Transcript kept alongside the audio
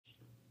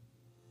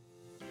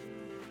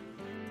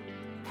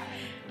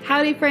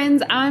Howdy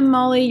friends, I'm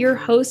Molly, your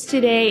host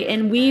today,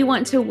 and we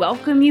want to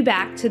welcome you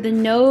back to the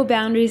No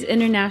Boundaries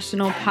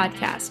International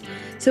podcast.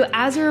 So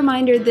as a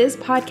reminder, this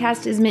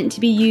podcast is meant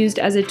to be used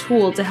as a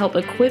tool to help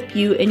equip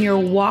you in your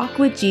walk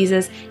with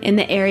Jesus in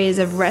the areas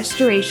of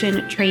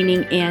restoration,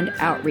 training, and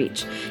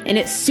outreach. And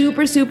it's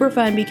super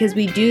fun because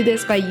we do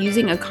this by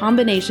using a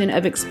combination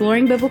of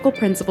exploring biblical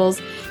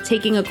principles,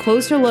 taking a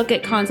closer look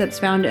at concepts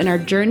found in our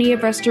Journey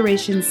of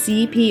Restoration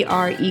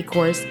CPR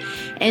e-course,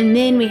 and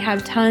then we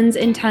have tons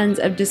and tons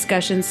of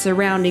discussions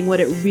surrounding what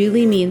it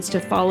really means to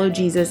follow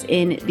Jesus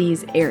in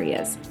these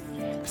areas.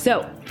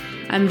 So,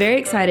 I'm very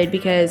excited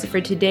because for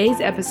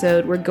today's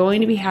episode, we're going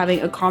to be having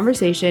a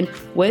conversation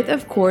with,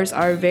 of course,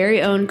 our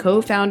very own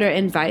co-founder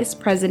and vice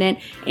president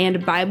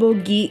and Bible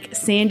geek,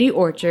 Sandy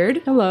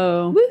Orchard.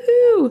 Hello.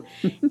 Woohoo!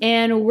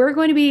 And we're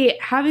going to be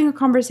having a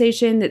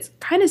conversation that's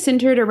kind of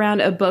centered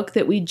around a book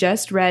that we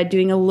just read,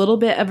 doing a little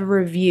bit of a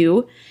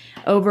review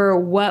over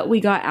what we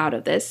got out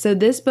of this. So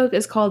this book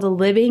is called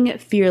Living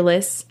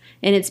Fearless,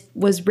 and it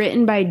was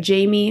written by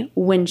Jamie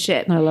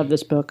Winship. I love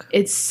this book.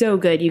 It's so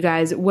good, you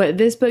guys. What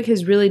this book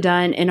has really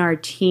done in our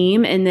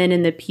team and then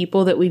in the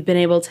people that we've been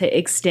able to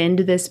extend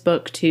this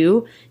book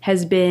to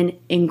has been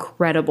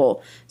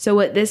incredible. So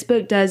what this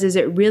book does is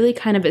it really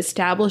kind of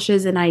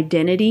establishes an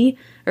identity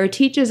or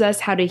teaches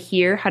us how to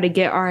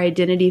get our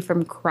identity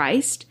from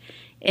Christ,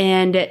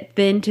 and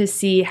then to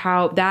see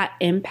how that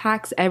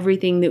impacts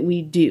everything that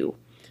we do.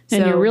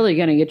 And you're really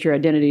going to get your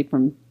identity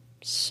from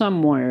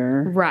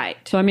somewhere. Right.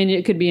 So, I mean,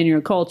 it could be in your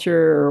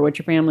culture or what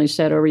your family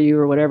said over you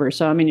or whatever.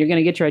 So, I mean, you're going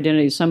to get your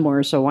identity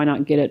somewhere. So why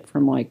not get it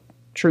from like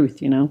truth,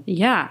 you know?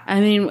 Yeah.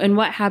 I mean, and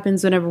what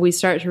happens whenever we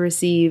start to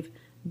receive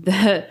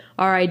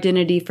our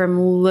identity from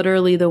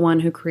literally the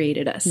one who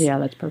created us? Yeah,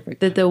 that's perfect.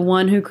 That the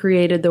one who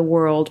created the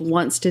world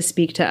wants to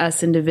speak to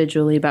us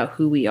individually about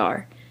who we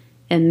are.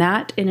 And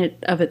that in it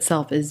of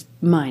itself is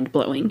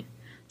mind-blowing.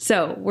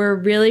 So we're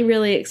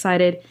really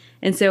excited.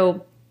 And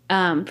so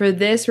for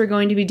this, we're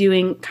going to be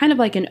doing kind of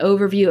like an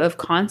overview of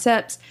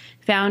concepts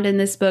found in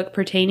this book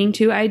pertaining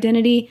to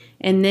identity,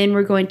 and then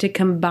we're going to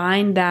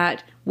combine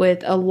that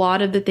with a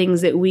lot of the things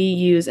that we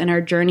use in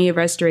our Journey of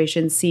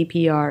Restoration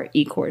CPR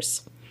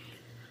e-course.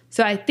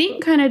 So I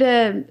think kind of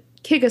to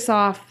kick us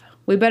off,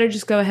 we better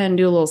just go ahead and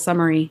do a little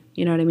summary.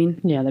 You know what I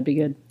mean? Yeah, that'd be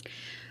good.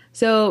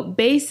 So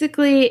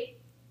basically,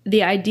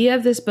 the idea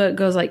of this book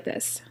goes like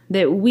this,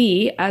 that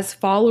we, as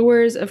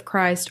followers of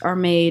Christ, are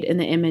made in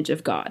the image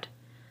of God.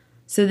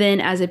 So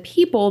then as a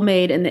people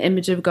made in the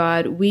image of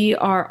God, we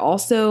are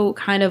also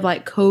kind of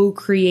like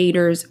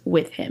co-creators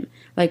with him.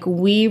 Like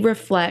we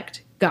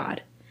reflect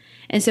God.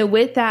 And so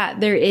with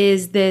that, there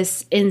is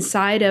this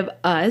inside of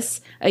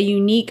us, a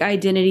unique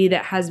identity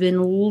that has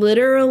been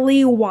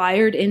literally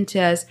wired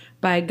into us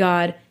by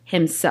God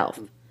himself.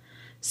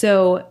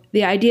 So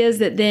the idea is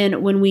that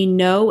then when we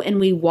know and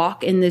we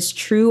walk in this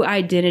true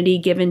identity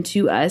given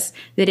to us,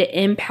 that it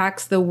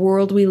impacts the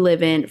world we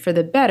live in for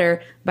the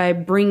better by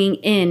bringing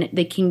in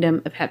the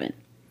kingdom of heaven.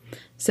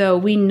 So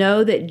we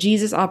know that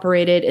Jesus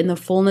operated in the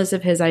fullness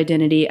of his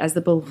identity as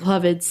the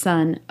beloved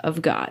Son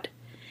of God.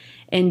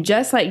 And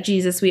just like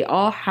Jesus, we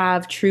all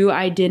have true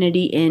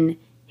identity in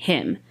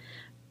him.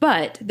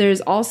 But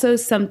there's also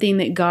something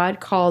that God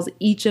calls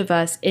each of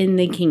us in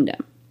the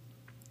kingdom.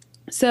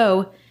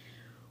 So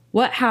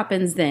what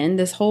happens then?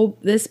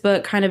 This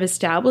book kind of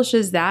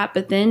establishes that,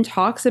 but then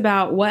talks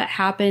about what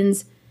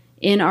happens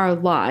in our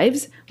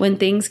lives when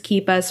things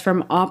keep us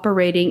from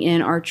operating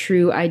in our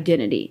true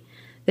identity.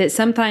 That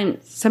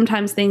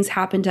sometimes things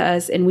happen to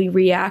us and we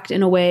react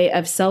in a way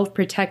of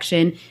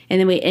self-protection, and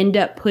then we end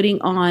up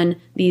putting on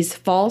these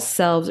false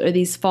selves or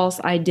these false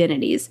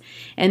identities.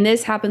 And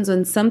this happens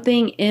when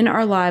something in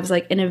our lives,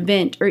 like an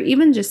event or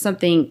even just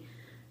something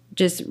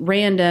just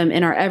random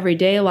in our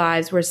everyday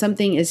lives where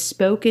something is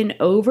spoken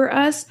over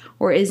us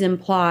or is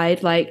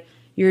implied, like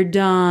you're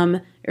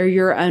dumb or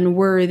you're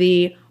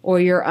unworthy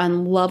or you're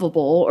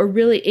unlovable or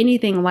really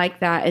anything like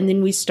that. And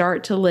then we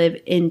start to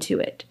live into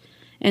it.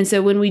 And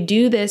so when we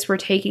do this, we're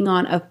taking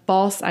on a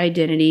false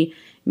identity,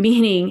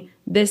 meaning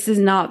this is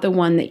not the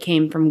one that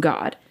came from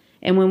God.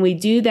 And when we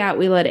do that,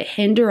 we let it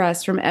hinder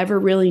us from ever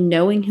really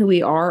knowing who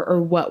we are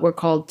or what we're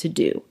called to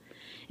do.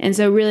 And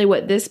so really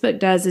what this book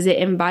does is it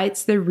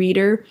invites the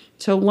reader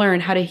to learn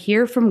how to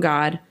hear from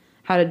God,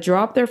 how to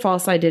drop their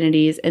false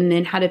identities, and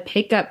then how to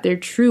pick up their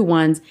true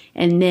ones,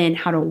 and then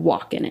how to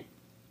walk in it.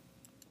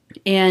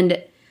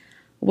 And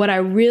what I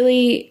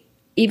really,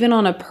 even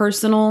on a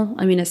personal,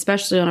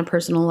 especially on a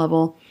personal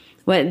level,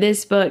 what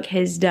this book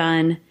has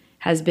done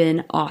has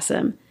been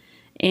awesome.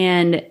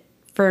 And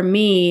for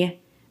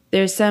me,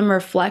 there's some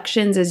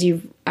reflections as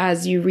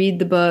you read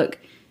the book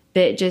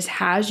that just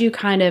has you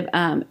kind of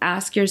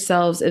ask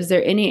yourselves, is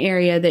there any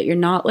area that you're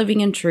not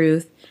living in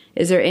truth?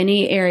 Is there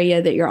any area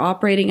that you're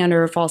operating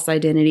under a false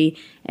identity?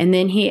 And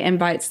then he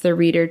invites the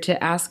reader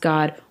to ask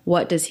God,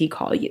 what does he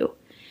call you?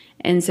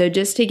 And so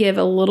just to give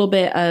a little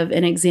bit of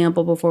an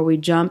example before we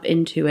jump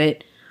into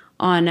it,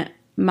 on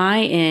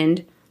my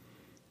end,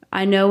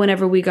 I know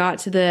whenever we got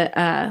to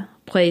the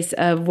place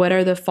of what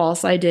are the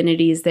false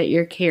identities that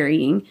you're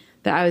carrying,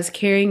 that I was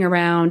carrying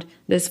around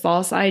this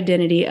false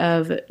identity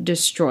of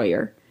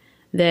destroyer,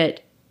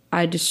 that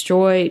I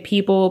destroy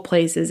people,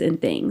 places,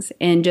 and things.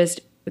 And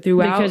just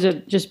throughout...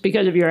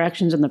 Because of your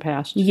actions in the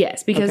past?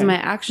 Yes, because of my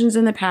actions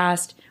in the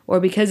past, or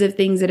because of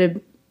things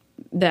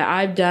that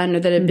I've done or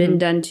that have been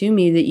done to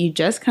me, that you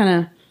just kind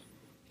of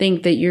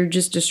think that you're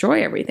just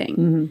destroy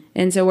everything.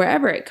 And so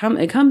wherever it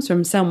comes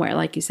from somewhere,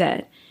 like you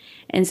said.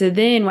 And so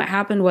then what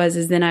happened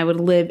is then I would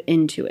live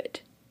into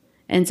it.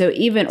 And so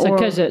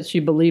because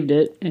you believed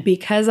it.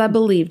 Because I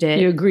believed it.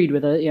 You agreed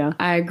with it, yeah.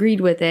 I agreed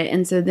with it.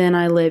 And so then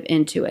I live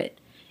into it.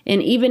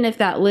 And even if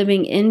that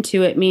living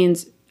into it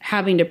means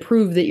having to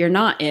prove that you're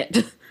not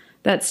it,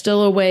 that's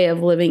still a way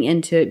of living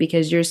into it,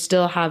 because you're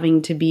still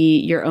having to be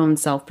your own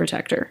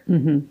self-protector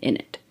in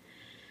it.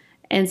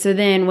 And so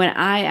then when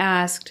I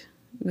asked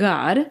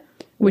God...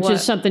 Which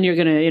is something you're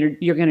going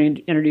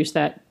to introduce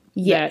that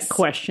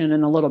question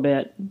in a little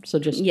bit. So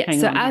just hang on.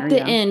 So at the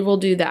end, we'll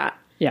do that.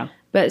 Yeah.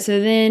 But so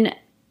then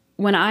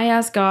when I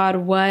asked God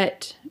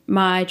what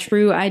my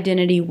true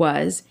identity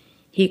was,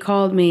 he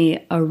called me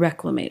a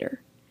reclamator.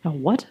 A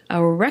what? A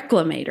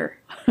reclamator.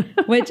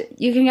 Which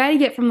you can kind of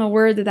get from the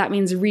word that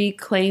means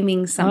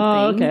reclaiming something.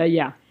 Oh, okay,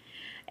 yeah.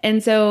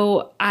 And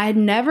so I'd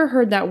never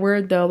heard that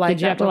word, though, like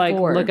Did you have to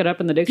look it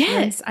up in the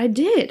dictionary? Yes, I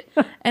did.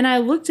 And I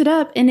looked it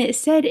up, and it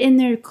said in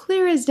there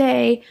clear as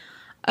day,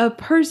 a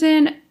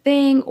person,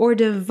 thing, or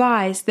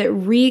device that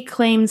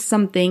reclaims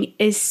something,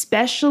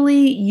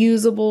 especially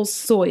usable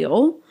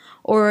soil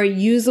or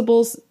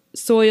usable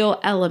soil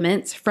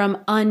elements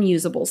from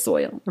unusable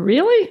soil.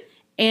 Really?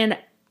 And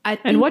I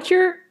think... And what's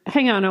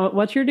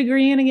your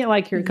degree in again?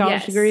 Like your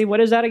college degree?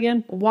 What is that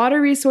again? Water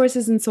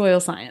resources and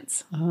soil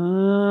science.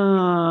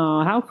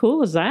 Oh, how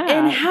cool is that?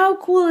 And how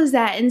cool is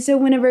that? And so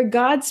whenever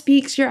God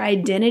speaks your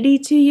identity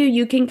to you,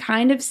 you can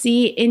kind of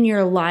see in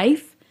your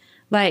life,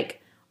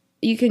 like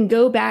you can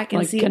go back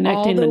and see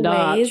all the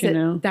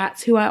ways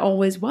that's who I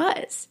always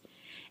was.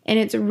 And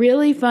it's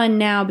really fun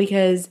now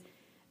because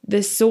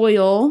the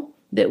soil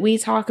that we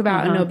talk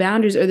about in No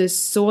Boundaries, or the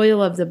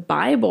soil of the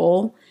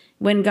Bible,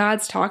 when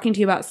God's talking to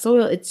you about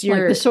soil, it's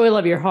like the soil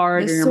of your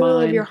heart, the or your soil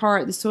mind. of your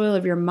heart, the soil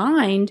of your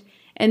mind.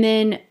 And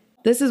then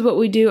this is what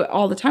we do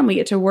all the time. We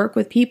get to work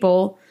with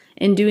people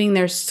in doing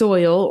their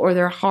soil or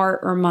their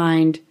heart or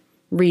mind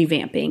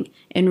revamping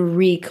and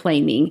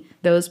reclaiming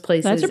those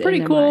places That's a pretty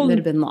in their cool mind that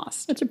have been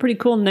lost. That's a pretty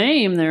cool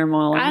name there,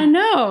 Molly. I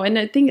know. And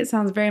I think it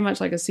sounds very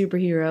much like a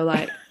superhero,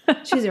 like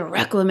she's a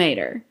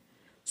reclamator.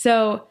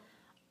 So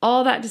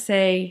all that to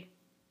say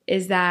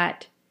is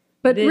that...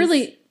 But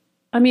really,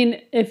 I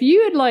mean, if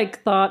you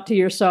had thought to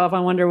yourself, I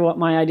wonder what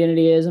my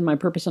identity is and my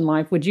purpose in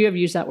life, would you have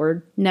used that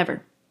word?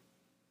 Never.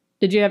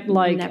 Did you have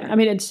Never. I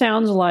mean, it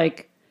sounds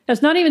like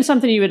it's not even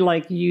something you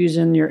would use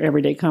in your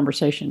everyday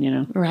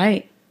conversation,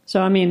 Right.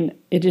 So, I mean,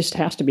 it just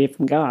has to be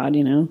from God,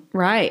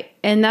 Right.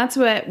 And that's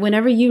what,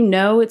 whenever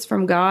it's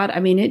from God, I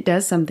mean, it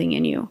does something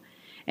in you.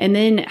 And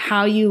then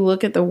how you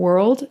look at the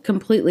world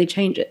completely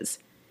changes.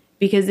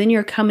 Because then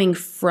you're coming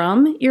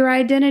from your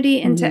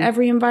identity into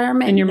every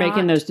environment. And you're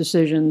making those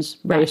decisions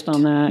based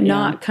on that.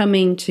 Not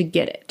coming to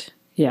get it.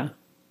 Yeah.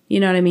 You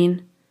know what I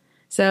mean?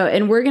 So,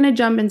 and we're going to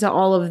jump into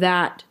all of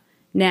that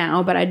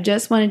now, but I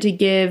just wanted to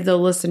give the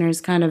listeners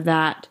kind of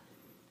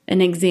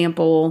an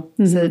example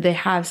so that they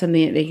have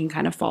something that they can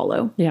kind of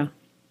follow. Yeah.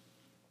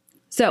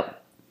 So,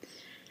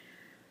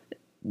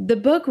 the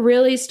book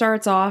really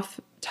starts off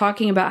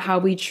talking about how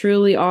we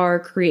truly are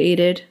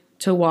created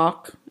to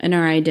walk in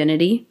our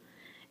identity.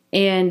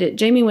 And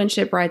Jamie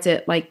Winship writes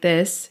it like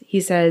this. He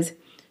says,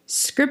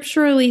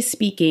 "Scripturally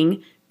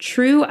speaking,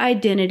 true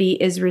identity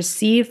is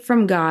received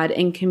from God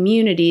and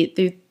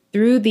community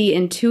through the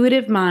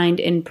intuitive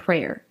mind and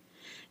prayer.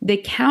 The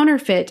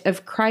counterfeit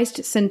of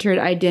Christ-centered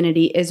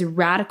identity is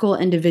radical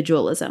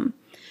individualism.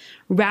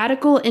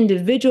 Radical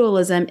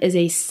individualism is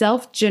a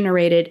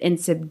self-generated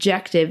and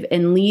subjective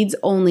and leads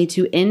only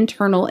to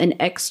internal and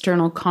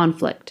external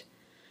conflict.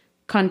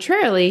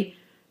 Contrarily,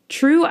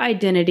 true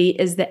identity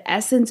is the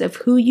essence of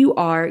who you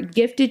are,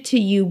 gifted to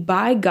you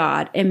by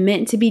God and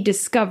meant to be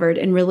discovered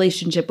in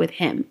relationship with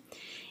Him.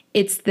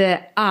 It's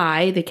the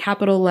I, the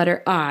capital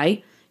letter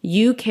I,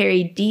 you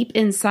carry deep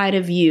inside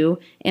of you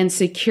and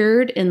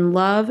secured in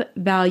love,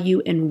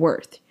 value, and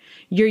worth.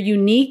 Your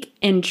unique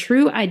and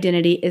true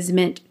identity is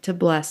meant to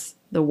bless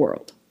the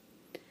world."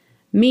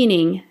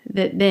 Meaning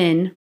that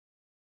then,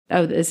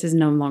 this is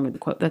no longer the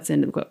quote, that's the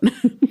end of the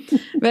quote.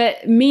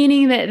 But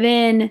meaning that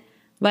then,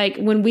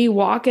 when we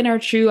walk in our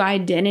true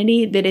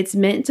identity, that it's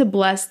meant to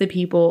bless the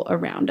people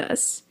around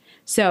us.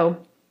 So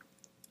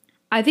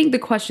I think the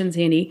question,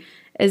 Sandy,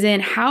 is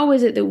in how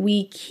is it that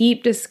we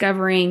keep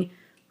discovering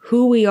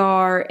who we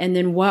are and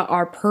then what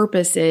our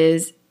purpose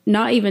is,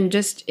 not even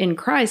just in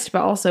Christ,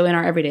 but also in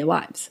our everyday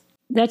lives?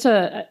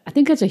 I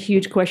think that's a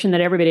huge question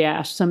that everybody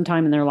asks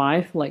sometime in their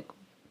life.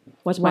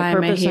 What's my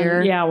purpose? Why am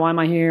I here? Why am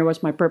I here?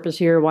 What's my purpose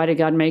here? Why did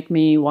God make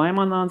me? Why am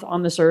I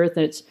on this earth?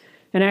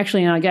 And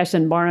actually, I guess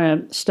in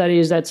Barna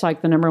studies, that's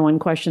the number one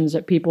questions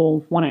that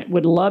people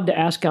would love to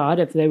ask God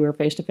if they were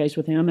face to face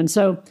with Him. And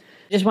so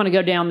just want to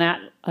go down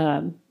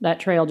that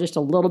trail just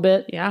a little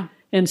bit. Yeah.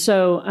 And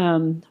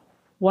so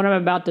what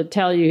I'm about to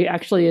tell you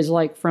actually is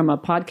like from a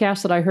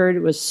podcast that I heard.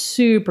 It was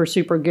super,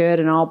 super good.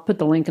 And I'll put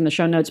the link in the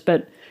show notes,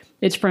 but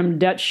it's from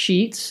Dutch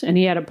Sheets. And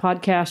he had a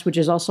podcast, which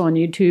is also on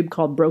YouTube,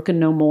 called Broken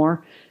No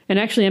More. And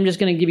actually, I'm just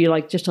going to give you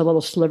like just a little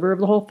sliver of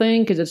the whole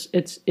thing because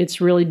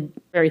it's really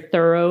very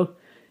thorough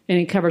and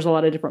it covers a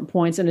lot of different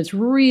points. And it's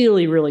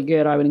really, really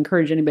good. I would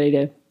encourage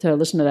anybody to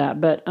listen to that.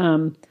 But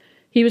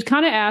he was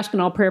kind of asked,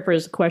 and I'll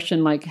paraphrase the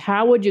question, like,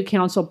 how would you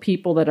counsel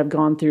people that have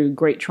gone through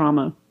great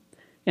trauma?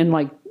 And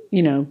like,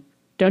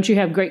 don't you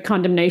have great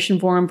condemnation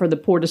for them for the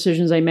poor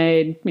decisions they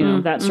made?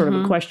 That sort of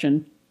a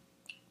question.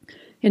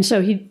 And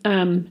so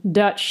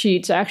Dutch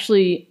Sheets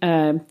actually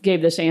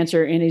gave this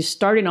answer, and he's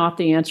starting off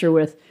the answer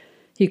with,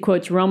 he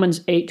quotes Romans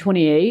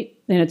 8:28,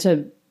 and it's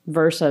a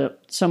verse that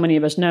so many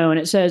of us know, and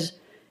it says,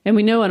 "And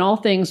we know in all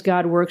things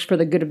God works for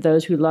the good of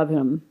those who love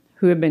him,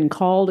 who have been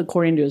called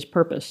according to his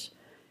purpose."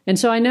 And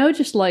so I know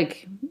just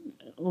like,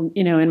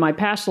 in my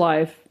past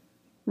life,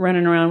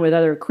 running around with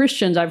other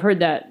Christians, I've heard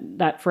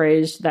that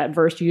phrase, that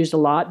verse used a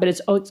lot, but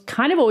it's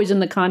kind of always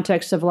in the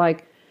context of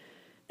like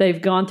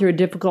they've gone through a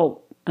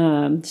difficult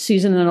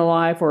season in their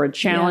life or a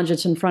challenge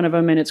that's in front of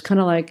them, and it's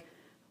kind of like,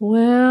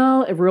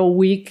 well, a real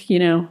weak,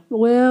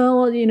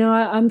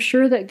 I'm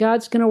sure that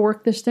God's going to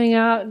work this thing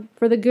out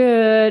for the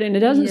good, and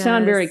it doesn't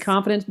sound very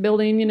confidence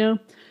building,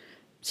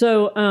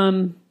 So,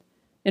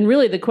 and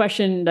really the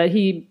question that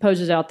he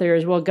poses out there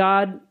is, well,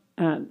 God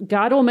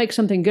will make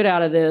something good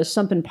out of this,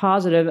 something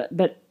positive,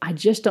 but I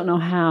just don't know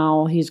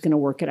how he's going to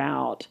work it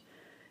out.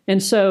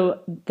 And so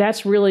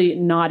that's really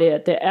not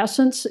it. The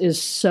essence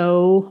is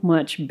so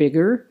much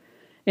bigger.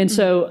 And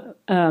so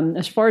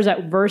as far as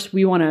that verse,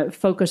 we want to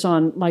focus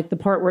on like the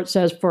part where it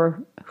says,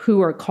 for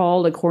who are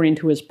called according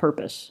to his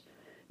purpose,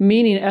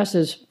 meaning us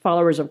as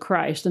followers of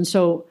Christ. And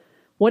so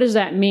what does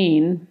that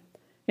mean?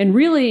 And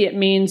really it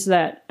means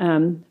that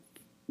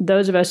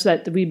those of us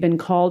that we've been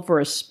called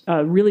for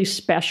a really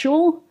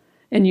special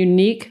and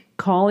unique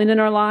calling in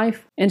our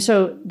life. And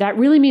so that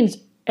really means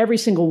every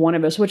single one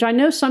of us, which I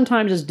know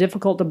sometimes is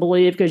difficult to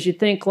believe because you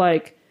think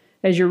like,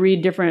 as you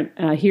read different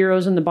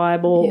heroes in the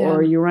Bible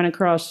or you run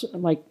across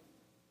like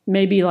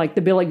maybe like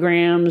the Billy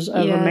Grahams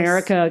of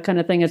America kind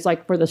of thing. It's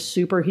like for the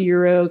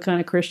superhero kind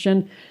of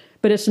Christian,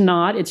 but it's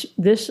not. It's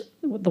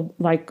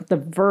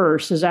the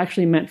verse is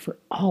actually meant for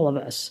all of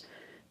us,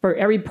 for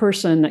every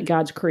person that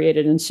God's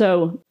created. And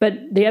so, but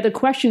the other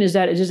question is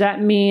does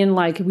that mean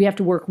like we have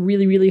to work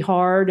really, really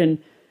hard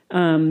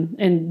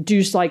and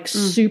do like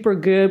super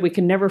good? We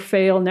can never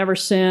fail, never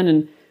sin,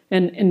 and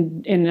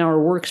in our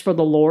works for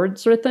the Lord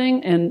sort of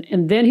thing.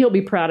 And then he'll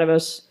be proud of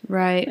us.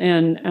 Right.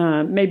 And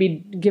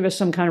maybe give us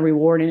some kind of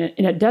reward. And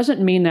it doesn't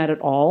mean that at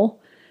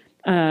all.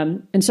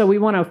 And so we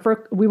want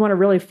to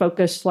really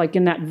focus like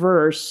in that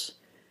verse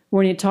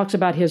when he talks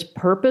about his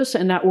purpose,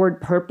 and that word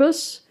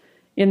purpose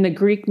in the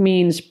Greek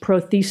means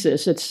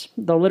prothesis. It's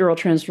the literal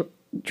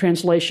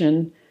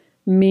translation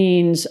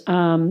means,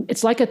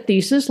 it's like a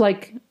thesis.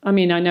 Like, I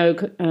mean, I know,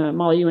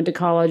 Molly, you went to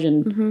college,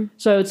 and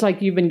so it's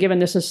like you've been given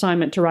this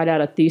assignment to write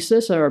out a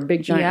thesis or a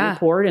big giant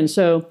report. And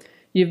so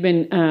you've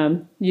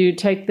been, you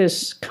take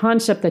this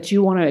concept that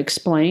you want to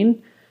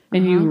explain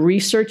and you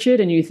research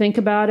it and you think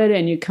about it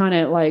and you kind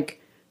of like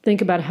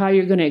think about how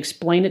you're going to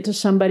explain it to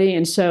somebody.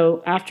 And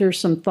so after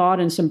some thought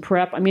and some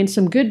prep, I mean,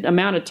 some good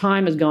amount of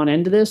time has gone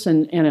into this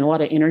and a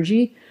lot of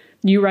energy.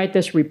 You write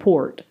this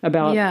report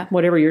about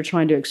whatever you're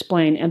trying to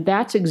explain. And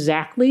that's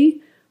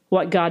exactly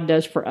what God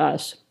does for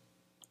us.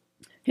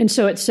 And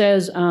so it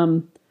says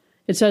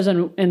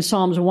in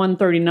Psalms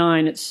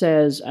 139, it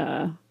says,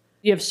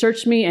 you have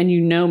searched me and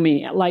you know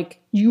me. Like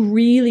you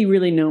really,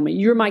 really know me.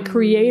 You're my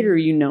creator.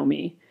 You know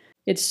me.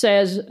 It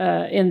says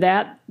in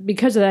that,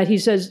 because of that, he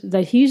says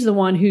that he's the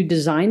one who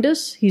designed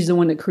us. He's the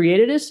one that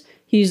created us.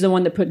 He's the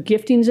one that put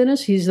giftings in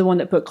us. He's the one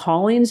that put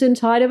callings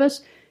inside of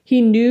us.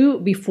 He knew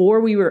before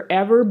we were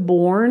ever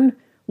born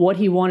what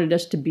he wanted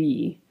us to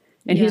be.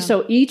 And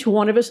so each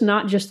one of us,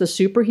 not just the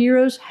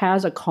superheroes,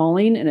 has a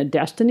calling and a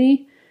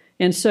destiny.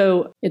 And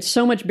so it's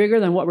so much bigger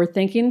than what we're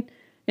thinking.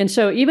 And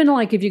so even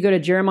like if you go to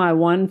Jeremiah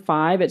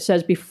 1:5, it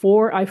says,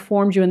 before I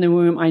formed you in the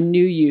womb, I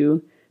knew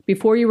you.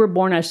 Before you were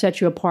born, I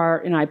set you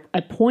apart, and I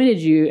appointed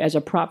you as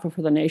a prophet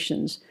for the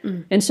nations.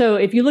 And so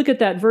if you look at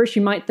that verse,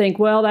 you might think,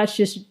 well, that's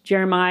just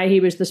Jeremiah. He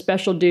was the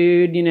special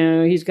dude. You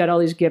know, he's got all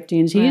these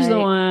giftings. He's the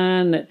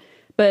one.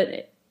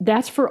 But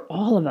that's for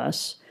all of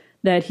us,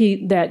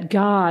 that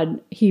God,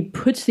 he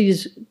puts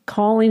these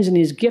callings and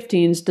these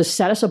giftings to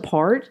set us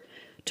apart,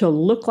 to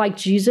look like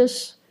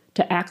Jesus,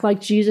 to act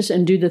like Jesus,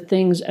 and do the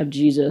things of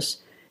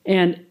Jesus.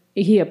 And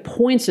he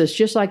appoints us,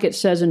 just like it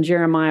says in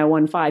Jeremiah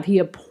 1:5, he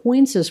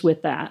appoints us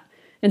with that.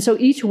 And so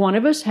each one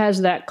of us has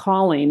that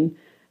calling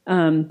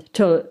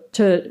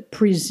to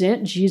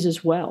present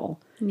Jesus well.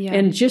 Yeah.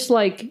 And just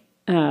like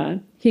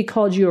he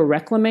called you a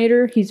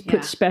reclamator, he's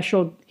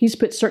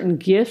put certain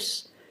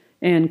gifts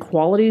and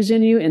qualities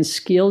in you and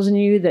skills in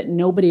you that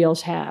nobody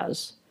else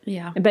has.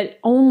 Yeah. But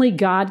only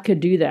God could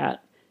do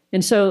that.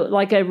 And so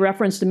like I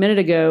referenced a minute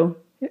ago,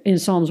 in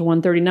Psalms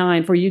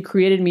 139, for you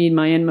created me in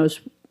my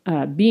inmost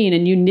being,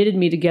 and you knitted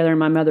me together in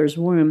my mother's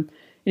womb.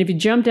 And if you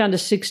jump down to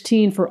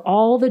 16, for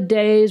all the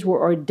days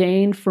were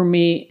ordained for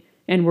me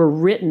and were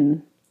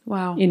written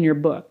in your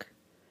book.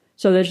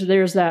 So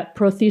there's that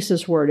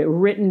prothesis word, it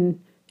written,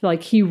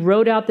 like he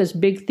wrote out this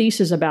big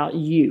thesis about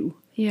you.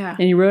 Yeah.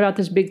 And he wrote out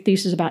this big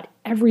thesis about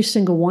every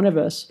single one of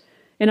us.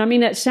 And I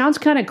mean, that sounds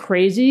kind of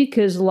crazy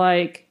because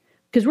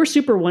we're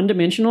super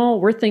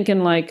one-dimensional. We're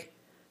thinking like,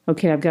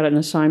 okay, I've got an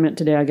assignment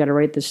today. I got to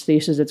write this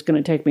thesis. It's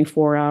going to take me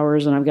 4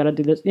 hours and I've got to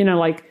do this.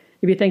 Like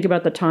if you think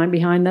about the time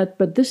behind that,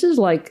 but this is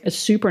like a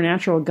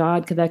supernatural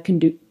God that can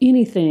do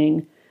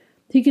anything.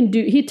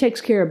 He takes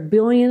care of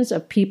billions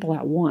of people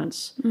at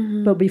once.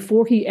 Mm-hmm. But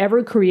before he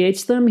ever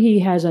creates them, he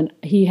has an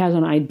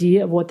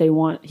idea of what they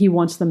want. He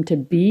wants them to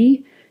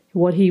be,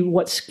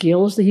 what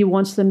skills that he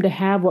wants them to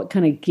have, what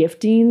kind of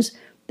giftings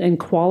and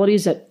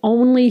qualities that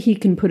only he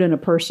can put in a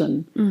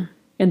person. Mm.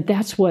 And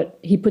that's what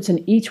he puts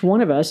in each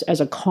one of us as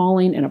a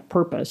calling and a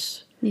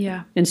purpose.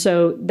 Yeah. And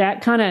so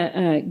that kind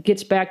of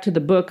gets back to the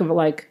book of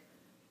like,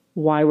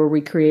 why were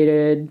we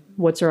created?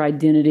 What's our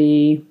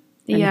identity?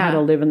 And how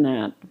to live in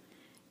that.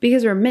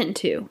 Because we're meant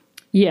to.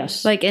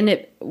 Yes. Like,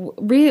 and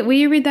will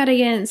you read that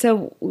again?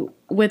 So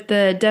with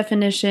the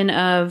definition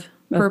of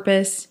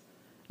purpose.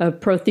 Of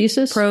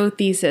prothesis?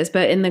 Prothesis,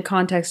 but in the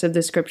context of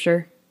the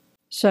scripture.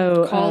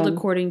 So called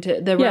according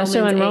to the Romans 8.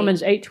 So in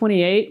Romans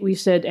 8:28, we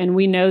said, and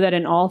we know that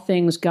in all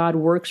things God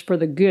works for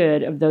the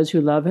good of those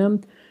who love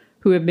him,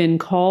 who have been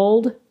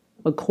called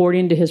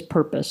according to his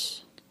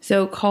purpose.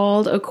 So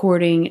called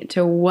according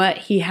to what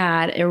he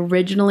had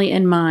originally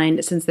in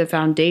mind since the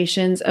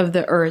foundations of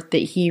the earth that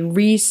he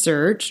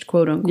researched,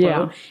 quote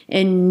unquote,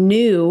 and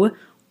knew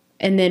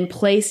and then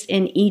placed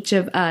in each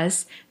of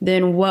us,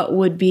 then what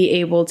would be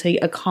able to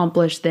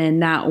accomplish then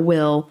that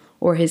will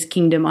or his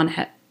kingdom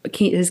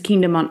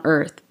on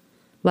earth,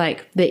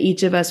 like that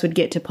each of us would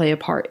get to play a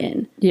part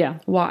in. Yeah.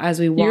 As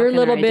we walk your in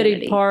little our bitty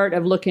identity. part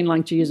of looking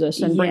like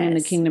Jesus and bringing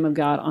the kingdom of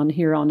God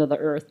onto the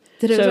earth.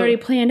 That it was already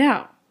planned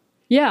out.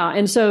 Yeah,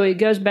 and so it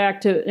goes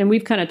back to, and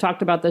we've kind of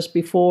talked about this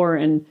before,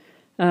 and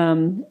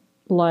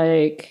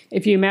like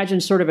if you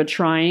imagine sort of a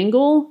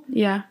triangle,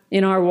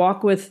 in our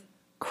walk with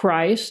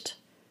Christ,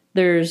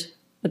 there's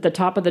at the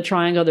top of the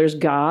triangle there's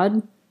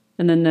God,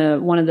 and then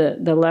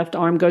the left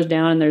arm goes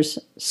down and there's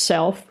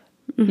self,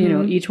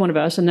 each one of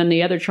us, and then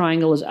the other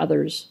triangle is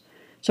others.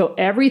 So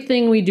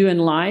everything we do in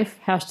life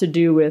has to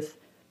do with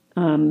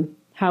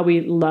how we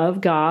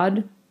love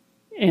God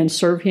and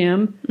serve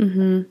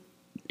Him,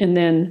 and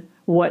then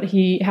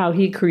how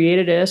he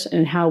created us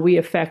and how we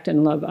affect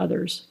and love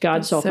others,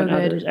 God, self, and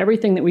others.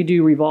 Everything that we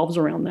do revolves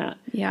around that.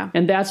 Yeah.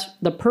 And that's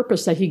the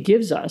purpose that he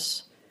gives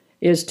us,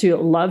 is to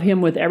love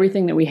him with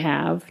everything that we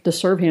have, to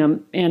serve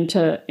him and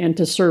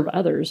to serve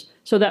others.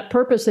 So that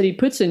purpose that he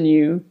puts in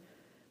you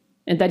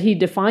and that he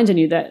defines in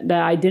you, that the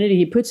identity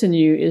he puts in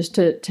you is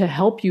to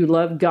help you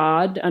love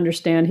God,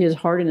 understand his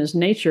heart and his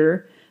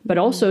nature, but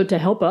also to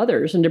help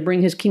others and to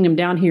bring his kingdom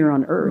down here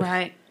on earth.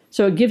 Right.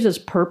 So it gives us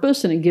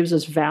purpose and it gives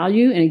us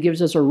value and it gives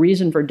us a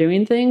reason for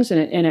doing things,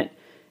 and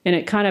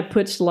it kind of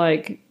puts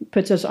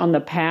us on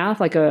the path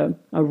like a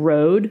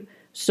road,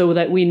 so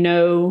that we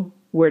know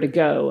where to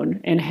go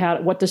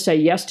and what to say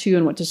yes to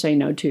and what to say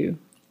no to.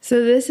 So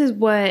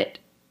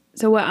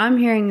what I'm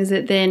hearing is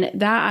that then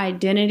that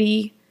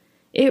identity,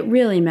 it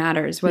really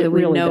matters whether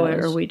we know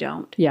it or we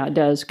don't. Yeah, it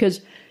does,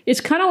 because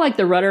it's kind of like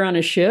the rudder on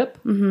a ship.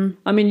 Mm-hmm.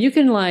 I mean, you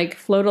can like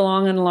float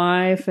along in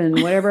life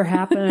and whatever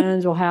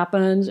happens will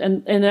happen.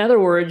 And in other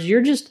words,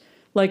 you're just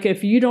like,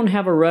 if you don't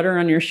have a rudder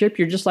on your ship,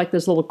 you're just like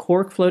this little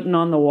cork floating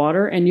on the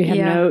water, and you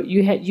have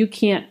you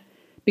can't,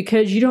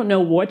 because you don't know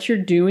what you're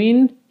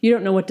doing. You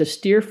don't know what to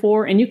steer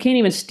for, and you can't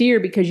even steer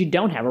because you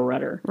don't have a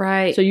rudder.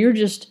 Right. So you're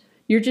just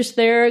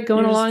there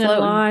going along in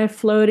life,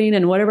 floating,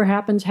 and whatever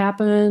happens.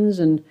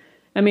 And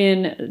I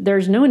mean,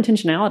 there's no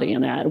intentionality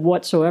in that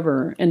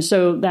whatsoever. And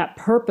so that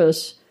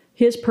purpose,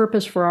 his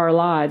purpose for our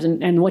lives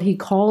and what he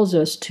calls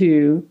us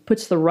to,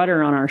 puts the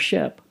rudder on our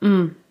ship.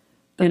 And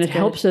it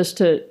helps us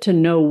to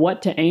know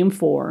what to aim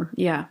for.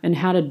 Yeah. And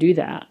how to do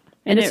that.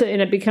 And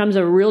it becomes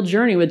a real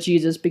journey with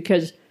Jesus,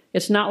 because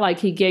it's not like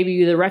he gave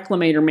you the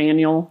reclamator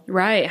manual.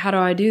 Right. How do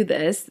I do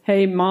this?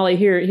 Hey, Molly,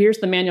 here's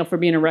the manual for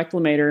being a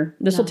reclamator.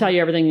 This will tell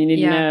you everything you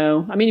need to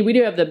know. I mean, we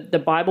do have the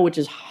Bible, which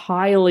is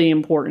highly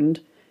important.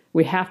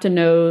 We have to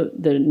know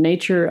the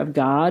nature of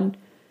God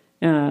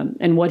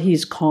and what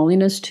he's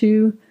calling us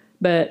to.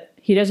 But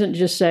he doesn't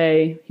just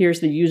say,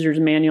 here's the user's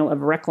manual of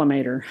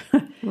reclamator.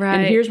 Right.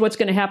 And here's what's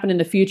going to happen in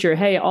the future.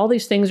 Hey, all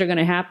these things are going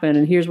to happen,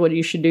 and here's what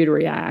you should do to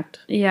react.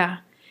 Yeah.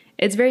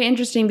 It's very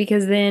interesting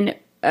because then...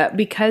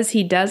 because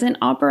he doesn't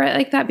operate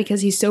like that,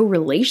 because he's so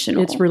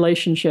relational. It's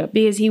relationship.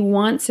 Because he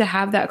wants to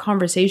have that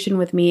conversation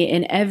with me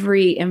in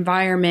every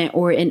environment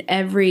or in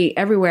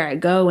everywhere I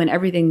go and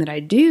everything that I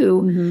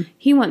do. Mm-hmm.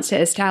 He wants to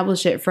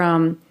establish it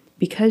from,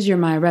 because you're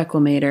my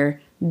reclamator,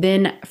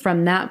 then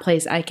from that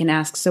place I can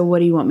ask, so what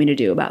do you want me to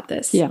do about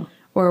this? Yeah.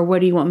 Or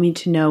what do you want me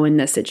to know in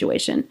this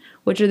situation?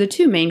 Which are the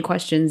two main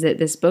questions that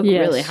this book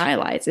really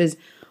highlights, is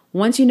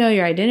once you know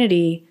your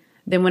identity,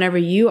 then whenever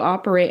you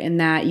operate in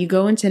that, you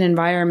go into an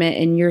environment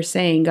and you're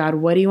saying, God,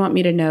 what do you want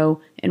me to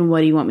know? And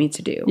what do you want me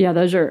to do? Yeah,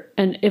 those are,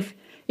 and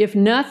if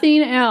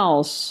nothing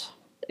else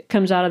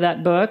comes out of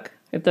that book,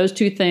 if those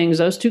two things,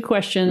 those two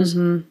questions,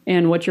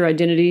 and what's your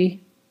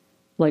identity,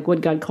 like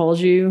what God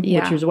calls you,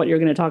 which is what you're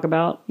going to talk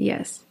about.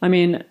 Yes. I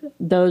mean,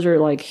 those are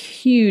like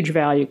huge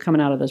value coming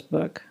out of this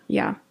book.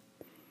 Yeah.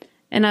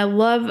 And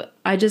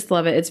I just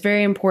love it. It's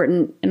very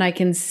important. And I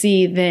can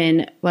see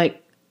then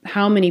like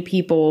how many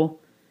people,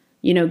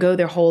 go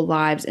their whole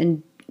lives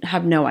and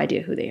have no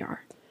idea who they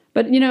are.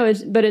 But,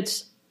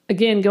 it's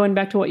again, going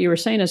back to what you were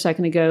saying a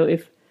second ago,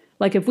 if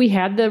we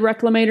had the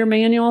Reclamator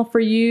manual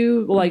for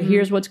you, like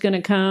here's what's going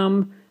to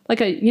come, like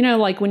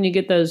when you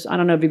get those, I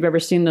don't know if you've ever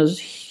seen those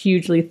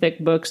hugely thick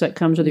books that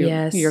comes with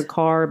your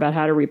car about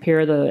how to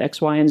repair the X,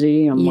 Y, and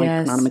Z. I'm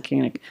like not a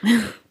mechanic,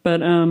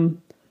 but,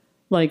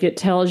 like it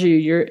tells you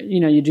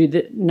you do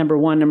the number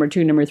 1, number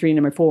 2, number 3,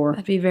 number 4.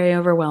 That'd be very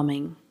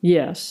overwhelming.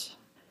 Yes.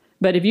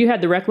 But if you had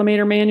the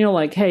Reclamator manual,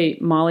 like, hey,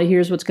 Molly,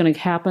 here's what's going to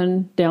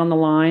happen down the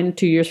line.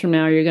 2 years from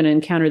now, you're going to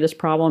encounter this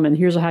problem, and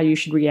here's how you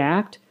should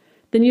react.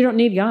 Then you don't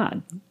need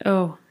God.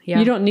 Oh, yeah.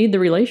 You don't need the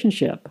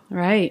relationship.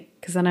 Right.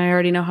 Because then I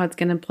already know how it's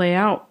going to play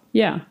out.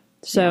 Yeah.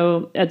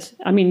 So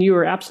you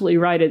were absolutely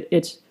right.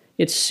 It's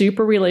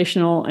super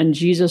relational, and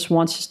Jesus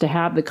wants us to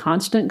have the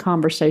constant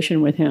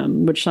conversation with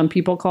him, which some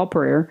people call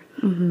prayer,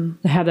 to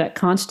have that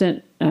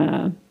constant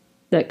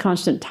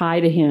tie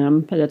to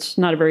him. That's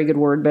not a very good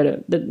word,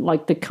 but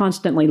the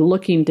constantly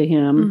looking to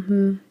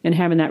him and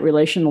having that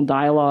relational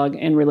dialogue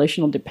and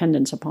relational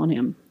dependence upon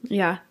him.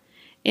 Yeah.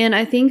 And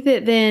I think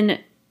that then,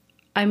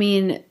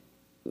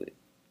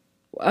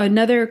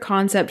 another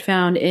concept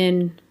found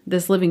in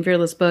this Living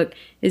Fearless book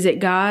is that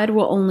God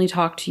will only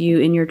talk to you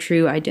in your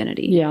true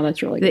identity. Yeah,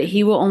 that's really good. That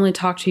he will only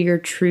talk to your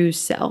true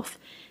self.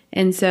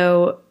 And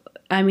so,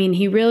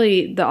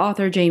 the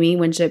author, Jamie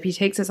Winship, he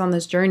takes us on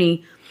this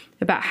journey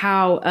about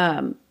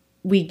how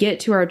we get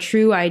to our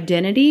true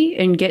identity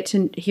and get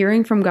to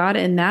hearing from God.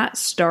 And that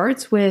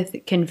starts with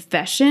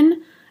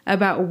confession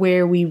about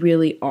where we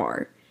really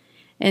are.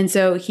 And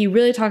so he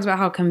really talks about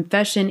how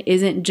confession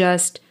isn't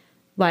just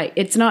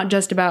it's not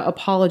just about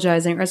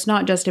apologizing, or it's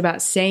not just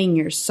about saying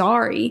you're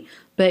sorry,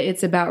 but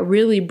it's about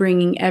really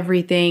bringing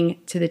everything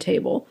to the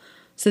table.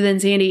 So then,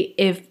 Sandy,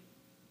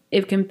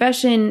 if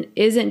confession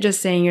isn't just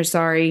saying you're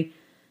sorry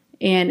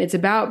and it's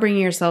about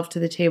bringing yourself to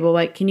the table,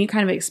 can you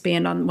kind of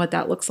expand on what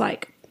that looks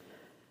like?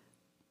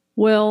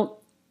 Well,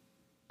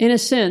 in a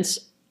sense,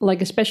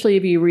 especially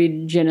if you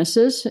read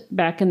Genesis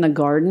back in the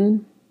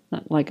garden,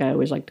 not like I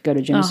always like to go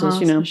to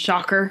Genesis,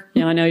 Shocker.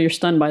 Yeah, I know you're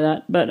stunned by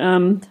that. But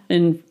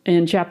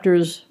in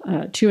chapters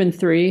 2 and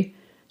 3,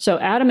 so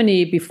Adam and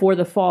Eve before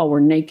the fall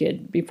were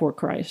naked before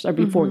Christ, or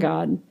before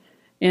God.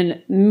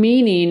 And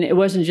meaning it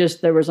wasn't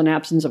just there was an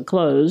absence of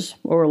clothes,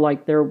 or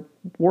there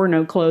were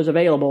no clothes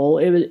available.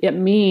 It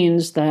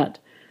means that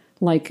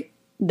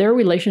their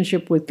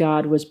relationship with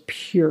God was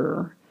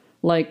pure.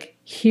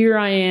 Here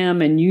I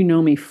am and you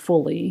know me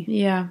fully.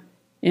 Yeah.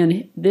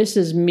 And this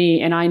is me,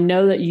 and I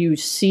know that you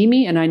see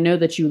me, and I know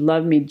that you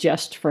love me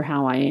just for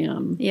how I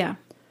am. Yeah.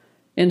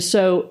 And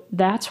so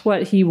that's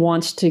what he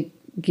wants to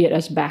get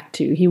us back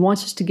to. He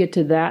wants us to get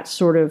to that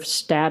sort of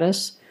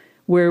status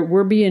where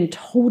we're being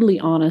totally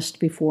honest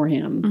before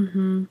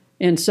him.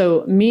 And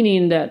so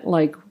meaning that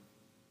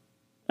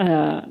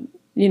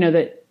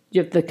that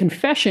if the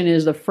confession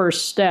is the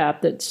first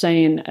step, that's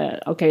saying,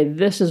 okay,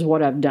 this is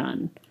what I've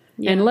done.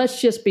 Yeah. And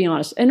let's just be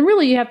honest. And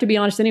really you have to be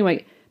honest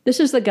anyway. This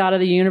is the God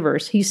of the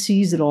universe. He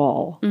sees it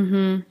all.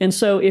 And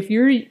so if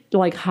you're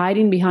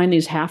hiding behind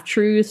these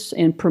half-truths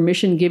and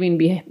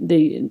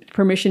the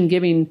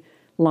permission-giving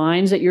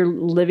lines that you're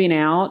living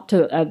out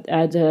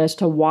as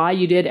to why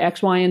you did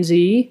X, Y, and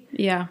Z.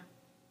 Yeah.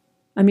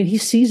 He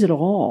sees it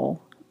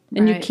all.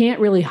 And you can't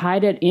really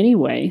hide it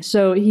anyway.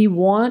 So he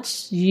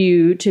wants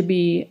you to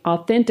be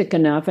authentic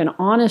enough and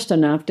honest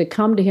enough to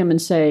come to him and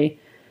say,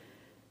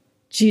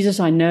 Jesus,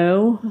 I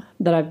know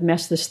that I've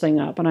messed this thing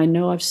up, and I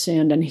know I've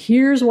sinned, and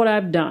here's what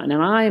I've done,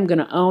 and I am going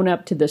to own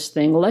up to this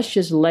thing. Let's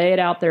just lay it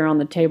out there on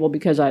the table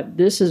because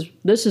this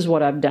is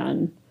what I've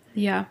done.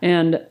 Yeah.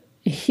 And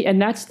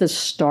that's the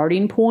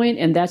starting point,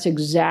 and that's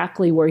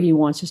exactly where he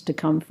wants us to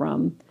come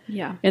from.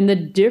 Yeah. And the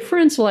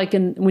difference,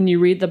 when you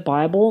read the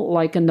Bible,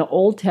 in the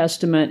Old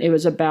Testament, it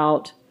was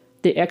about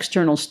the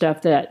external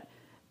stuff that,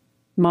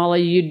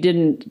 Molly, you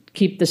didn't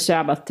keep the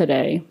Sabbath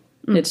today.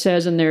 It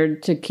says in there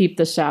to keep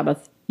the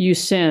Sabbath. You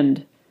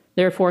sinned,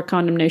 therefore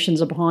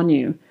condemnation's upon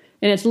you.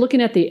 And it's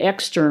looking at the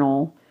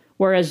external,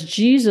 whereas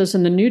Jesus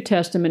in the New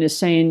Testament is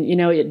saying,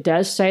 it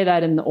does say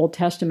that in the Old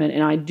Testament,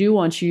 and I do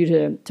want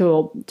you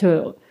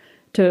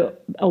to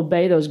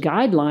obey those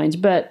guidelines,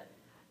 but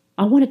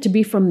I want it to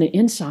be from the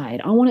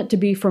inside. I want it to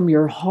be from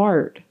your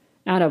heart,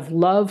 out of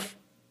love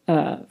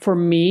for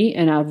me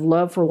and out of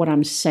love for what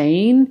I'm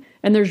saying.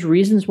 And there's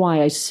reasons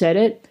why I said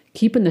it.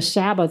 Keeping the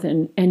Sabbath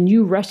and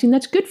you resting,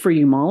 that's good for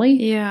you, Molly.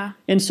 Yeah.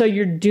 And so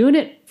you're doing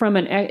it from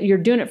an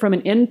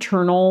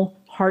internal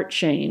heart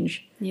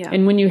change. Yeah.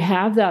 And when you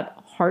have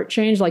that heart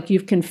change,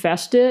 you've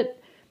confessed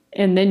it,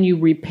 and then you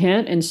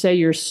repent and say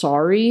you're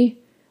sorry.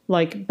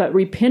 Like, but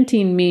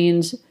repenting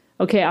means,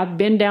 okay, I've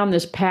been down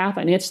this path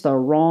and it's the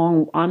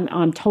wrong,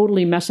 I'm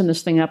totally messing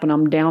this thing up and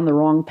I'm down the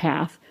wrong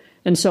path.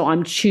 And so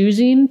I'm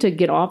choosing to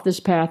get off this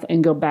path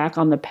and go back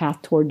on the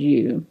path toward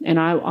you. And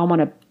I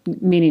want to,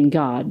 meaning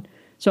God.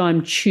 So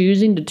I'm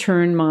choosing to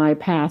turn my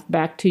path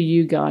back to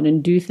you, God,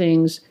 and do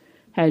things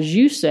as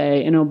you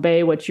say and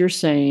obey what you're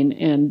saying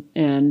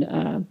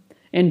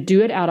and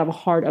do it out of a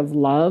heart of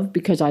love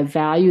because I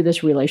value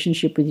this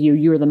relationship with you.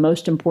 You are the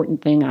most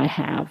important thing I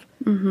have.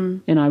 Mm-hmm.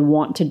 And I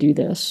want to do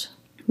this.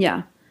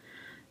 Yeah,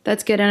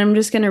 that's good. And I'm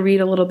just going to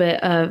read a little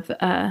bit of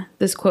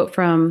this quote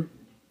from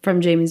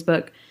Jamie's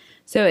book.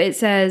 So it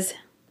says,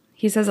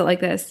 he says it like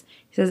this.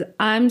 He says,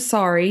 I'm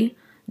sorry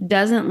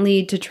doesn't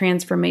lead to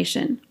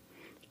transformation.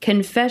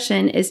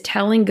 Confession is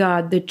telling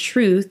God the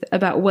truth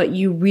about what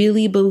you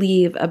really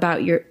believe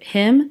about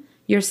him,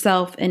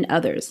 yourself, and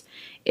others.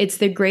 It's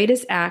the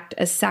greatest act,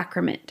 a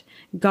sacrament.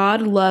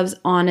 God loves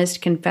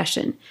honest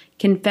confession.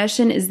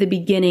 Confession is the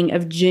beginning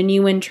of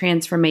genuine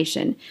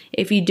transformation.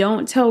 If you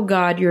don't tell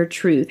God your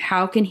truth,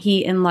 how can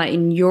he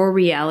enlighten your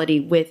reality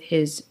with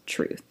his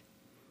truth?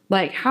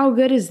 Like, how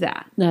good is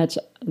that? That's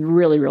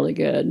really, really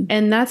good.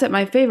 And that's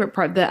my favorite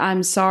part, that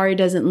I'm sorry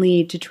doesn't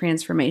lead to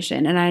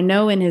transformation. And I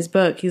know in his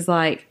book, he's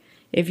like,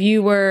 if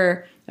you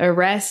were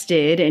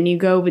arrested and you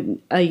go,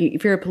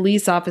 if you're a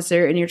police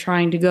officer and you're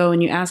trying to go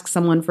and you ask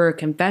someone for a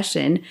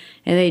confession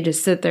and they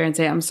just sit there and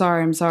say, I'm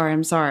sorry, I'm sorry,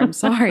 I'm sorry, I'm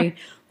sorry.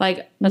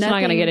 Like, that's not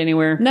going to get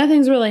anywhere.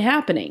 Nothing's really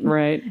happening.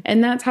 Right.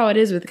 And that's how it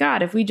is with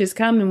God. If we just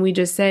come and we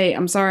just say,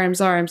 I'm sorry, I'm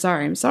sorry, I'm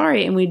sorry, I'm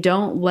sorry, and we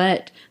don't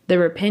let the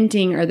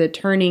repenting or the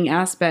turning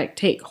aspect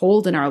take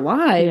hold in our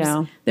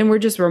lives, then we're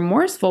just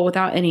remorseful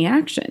without any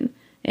action.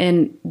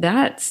 And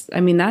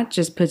that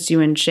just puts you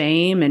in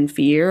shame and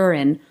fear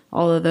and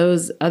all of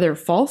those other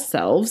false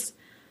selves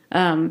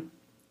that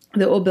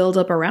will build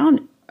up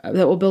around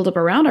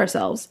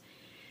ourselves.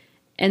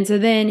 And so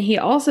then he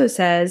also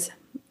says,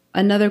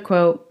 another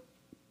quote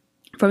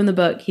from the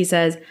book, he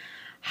says,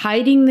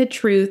 hiding the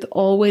truth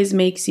always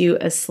makes you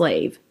a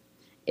slave.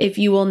 If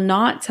you will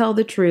not tell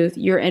the truth,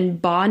 you're in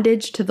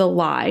bondage to the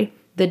lie,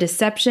 the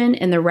deception,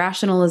 and the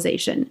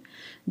rationalization.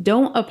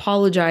 Don't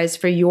apologize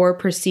for your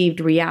perceived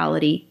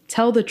reality.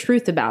 Tell the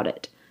truth about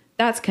it.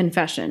 That's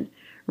confession.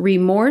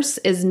 Remorse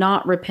is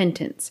not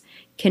repentance.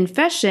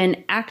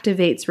 Confession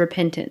activates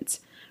repentance.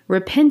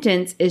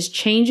 Repentance is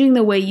changing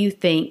the way you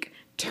think,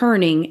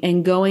 turning,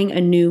 and going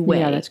a new way.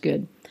 Yeah, that's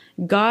good.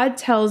 God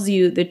tells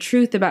you the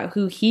truth about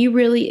who he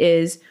really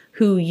is,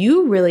 who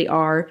you really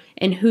are,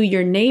 and who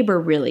your neighbor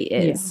really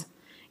is.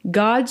 Yeah.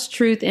 God's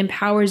truth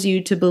empowers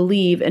you to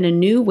believe in a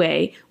new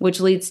way, which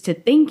leads to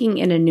thinking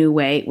in a new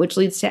way, which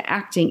leads to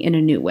acting in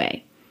a new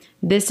way.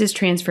 This is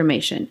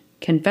transformation.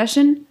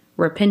 Confession,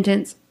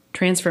 repentance,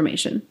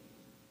 transformation.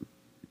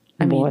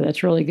 Boy,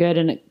 that's really good.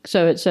 And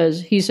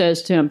he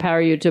says to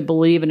empower you to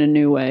believe in a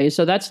new way.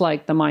 So that's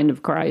like the mind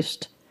of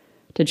Christ,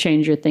 to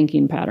change your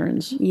thinking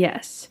patterns.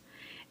 Yes.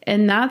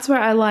 And that's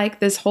where I like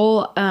this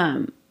whole,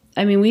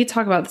 we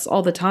talk about this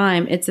all the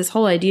time. It's this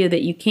whole idea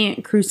that you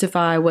can't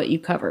crucify what you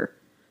cover.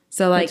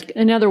 So like,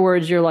 in other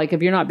words, you're like,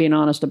 if you're not being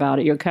honest about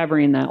it, you're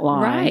covering that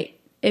lie. Right.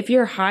 If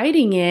you're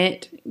hiding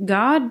it,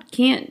 God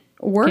can't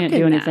do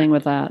anything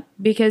with that.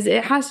 Because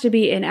it has to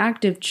be an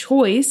active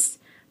choice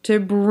to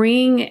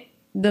bring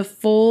the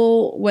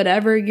full,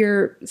 whatever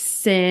your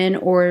sin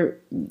or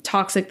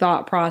toxic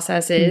thought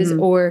process is,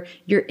 or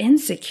your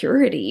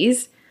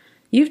insecurities,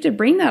 you have to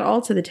bring that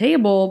all to the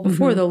table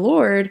before the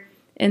Lord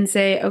and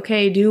say,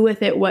 okay, do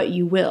with it what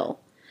you will.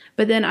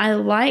 But then I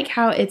like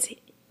how it's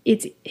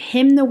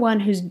he's the one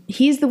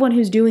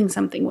who's doing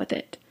something with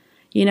it.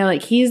 You know,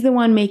 like he's the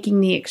one making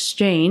the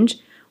exchange.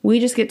 We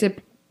just get to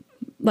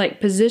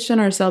like position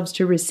ourselves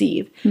to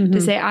receive,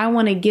 to say, I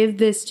want to give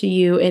this to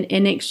you. And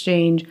in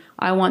exchange,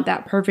 I want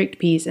that perfect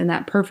peace and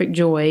that perfect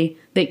joy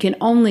that can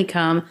only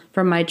come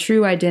from my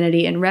true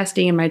identity and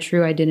resting in my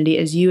true identity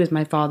as you as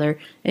my father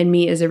and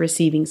me as a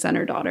receiving son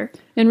or daughter.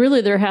 And really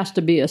there has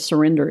to be a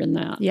surrender in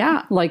that.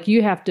 Yeah. Like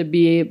you have to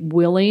be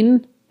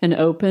willing and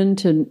open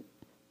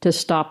to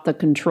stop the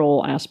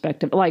control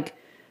aspect of it. Like,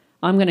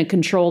 I'm going to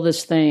control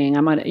this thing.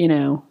 I'm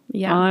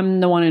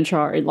the one in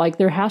charge. Like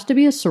there has to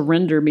be a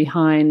surrender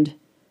behind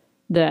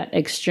that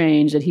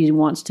exchange that he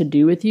wants to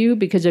do with you.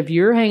 Because if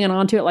you're hanging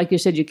on to it, like you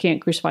said, you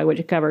can't crucify what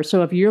you cover.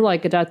 So if you're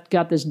like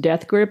got this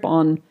death grip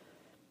on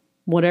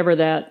whatever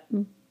that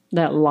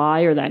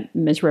lie or that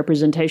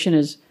misrepresentation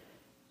is,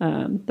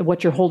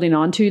 what you're holding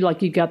on to,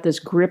 like you got this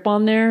grip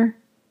on there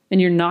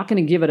and you're not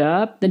going to give it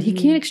up, then he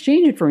can't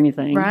exchange it for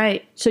anything.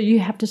 Right. So you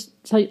have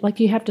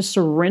to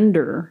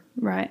surrender.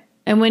 Right.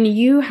 And when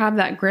you have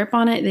that grip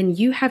on it, then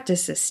you have to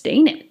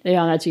sustain it.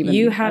 Yeah, that's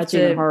even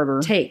harder.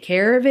 Take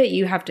care of it.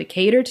 You have to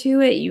cater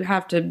to it. You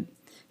have to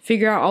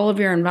figure out all of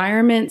your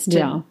environments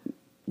to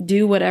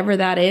do whatever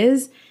that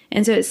is.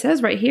 And so it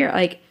says right here,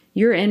 like,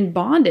 you're in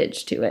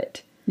bondage to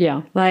it.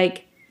 Yeah.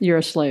 Like, you're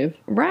a slave.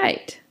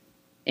 Right.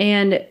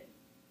 And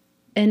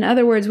In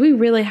other words, we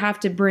really have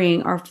to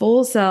bring our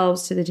full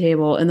selves to the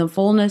table in the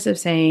fullness of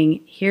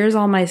saying, here's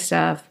all my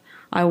stuff.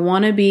 I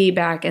want to be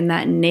back in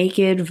that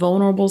naked,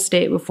 vulnerable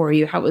state before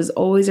you, how it was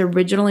always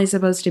originally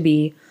supposed to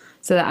be,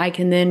 so that I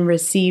can then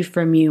receive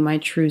from you my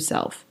true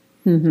self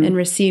and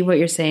receive what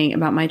you're saying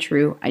about my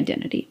true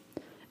identity.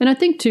 And I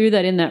think, too,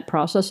 that in that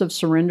process of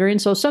surrendering,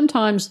 so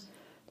sometimes,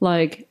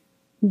 like,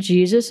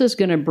 Jesus is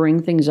going to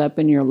bring things up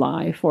in your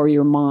life or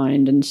your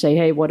mind and say,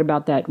 hey, what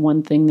about that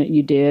one thing that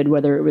you did,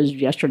 whether it was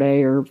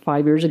yesterday or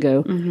 5 years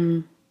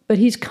ago? But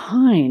he's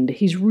kind.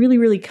 He's really,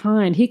 really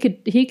kind. He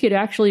could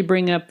actually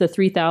bring up the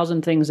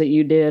 3,000 things that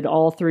you did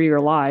all through your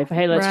life.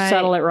 Hey, let's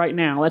settle it right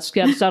now. Let's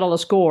settle the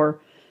score.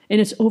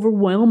 And it's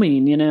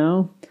overwhelming, you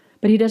know.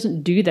 But he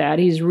doesn't do that.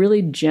 He's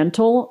really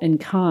gentle and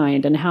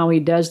kind in how he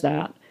does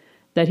that.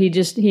 That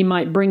he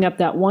might bring up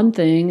that one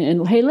thing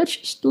and, hey, let's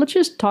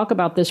just talk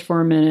about this for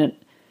a minute.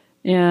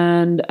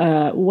 And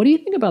what do you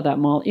think about that,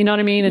 Molly? You know what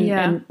I mean?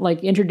 And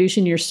like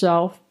introducing you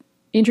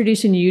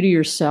to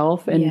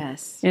yourself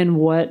and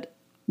what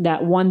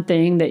that one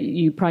thing that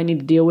you probably need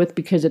to deal with,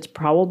 because it's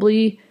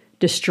probably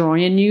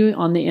destroying you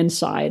on the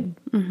inside.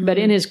 But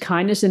in his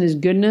kindness and his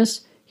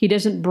goodness, he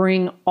doesn't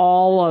bring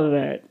all of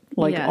it,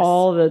 like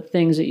all the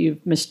things that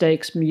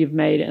mistakes you've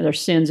made and their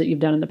sins that you've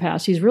done in the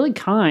past. He's really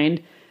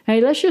kind. Hey,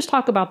 let's just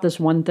talk about this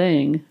one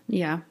thing.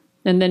 Yeah.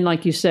 And then,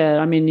 like you said,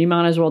 I mean, you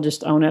might as well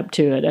just own up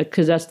to it,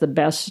 because that's the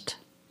best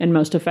and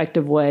most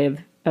effective way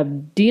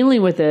of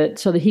dealing with it,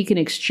 so that he can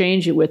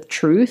exchange it with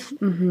truth.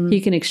 He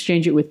can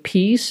exchange it with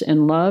peace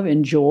and love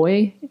and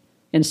joy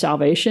and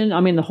salvation. I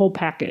mean, the whole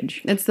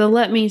package. It's the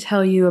let me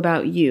tell you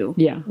about you.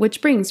 Yeah.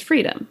 Which brings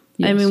freedom.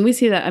 Yes. I mean, we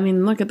see that. I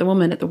mean, look at the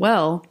woman at the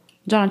well,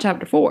 John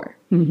chapter 4.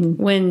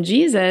 When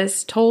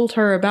Jesus told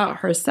her about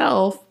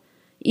herself,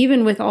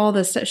 even with all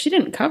this stuff, she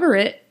didn't cover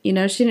it. You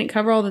know, she didn't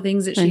cover all the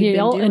things that she'd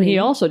been doing. And he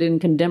also didn't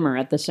condemn her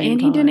at the same time.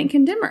 And he didn't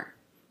condemn her.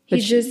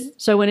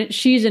 So when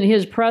she's in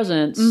his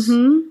presence,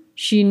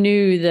 she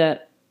knew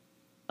that,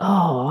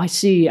 oh, I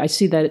see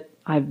that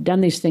I've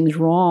done these things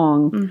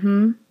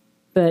wrong.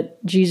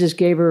 But Jesus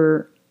gave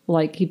her,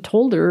 like, he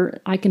told her,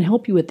 I can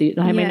help you with these.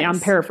 I mean, I'm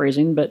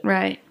paraphrasing, but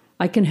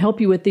I can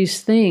help you with these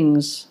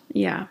things.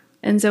 Yeah.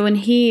 And so when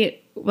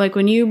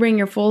you bring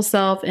your full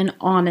self in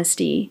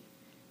honesty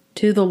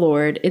to the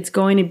Lord, it's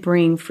going to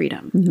bring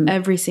freedom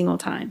every single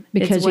time.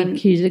 Because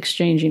he's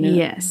exchanging it.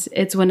 Yes.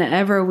 It's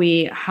whenever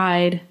we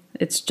hide,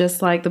 it's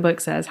just like the book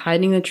says,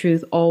 hiding the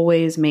truth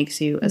always makes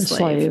you a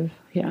slave.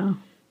 Yeah.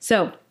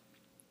 So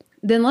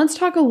then let's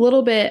talk a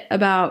little bit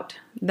about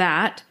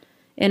that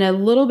and a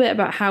little bit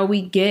about how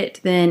we get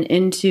then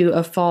into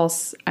a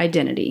false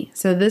identity.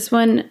 So this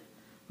one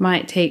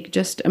might take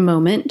just a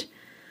moment,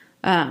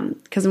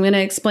 because I'm going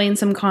to explain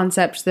some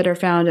concepts that are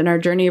found in our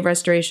Journey of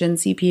Restoration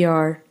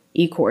CPR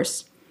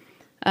e-course.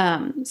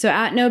 So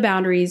at No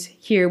Boundaries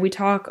here, we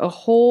talk a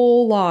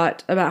whole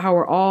lot about how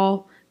we're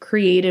all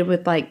created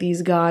with like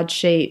these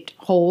God-shaped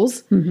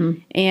holes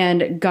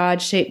and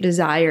God-shaped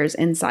desires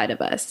inside of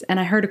us. And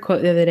I heard a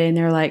quote the other day and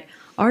they're like,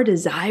 our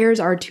desires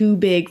are too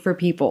big for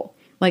people.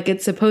 Like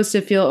it's supposed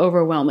to feel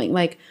overwhelming.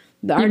 Like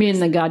you mean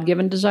the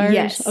God-given desires?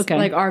 Yes. Okay.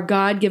 Like our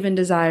God-given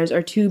desires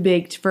are too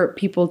big for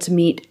people to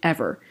meet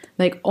ever.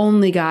 Like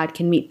only God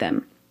can meet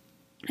them.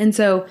 And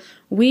so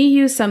we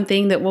use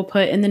something that we'll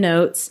put in the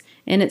notes,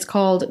 and it's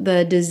called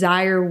the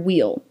desire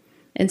wheel.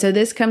 And so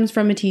this comes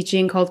from a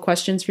teaching called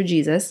Questions for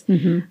Jesus.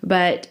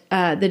 But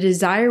the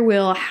desire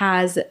wheel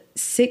has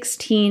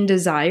 16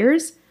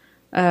 desires,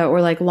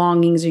 or like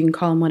longings, you can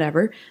call them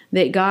whatever,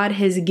 that God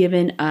has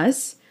given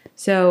us.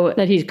 So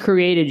that he's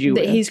created you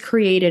with. That he's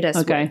created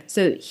us with.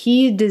 So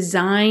he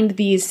designed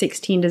these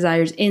 16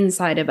 desires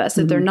inside of us.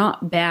 That they're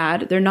not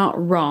bad, they're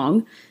not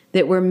wrong,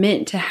 that we're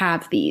meant to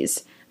have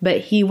these.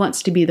 But he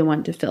wants to be the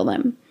one to fill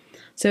them.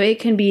 So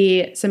it can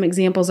be, some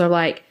examples are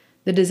like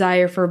the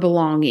desire for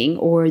belonging,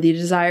 or the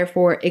desire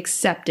for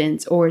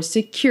acceptance, or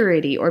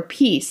security, or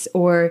peace,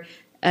 or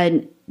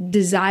a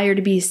desire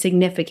to be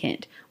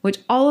significant, which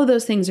all of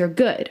those things are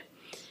good.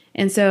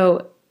 And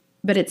so,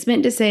 but it's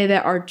meant to say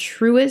that our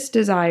truest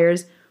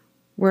desires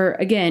were,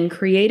 again,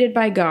 created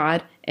by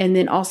God, and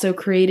then also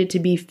created to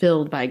be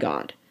filled by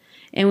God.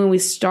 And when we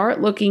start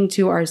looking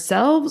to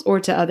ourselves or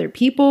to other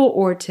people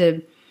or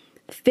to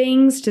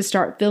things to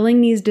start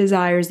filling these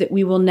desires, that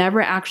we will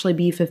never actually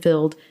be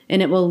fulfilled,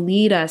 and it will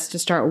lead us to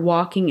start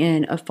walking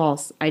in a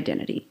false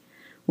identity.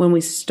 When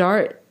we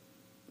start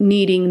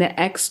needing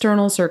the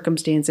external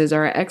circumstances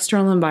or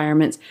external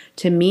environments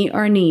to meet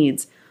our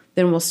needs,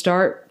 then we'll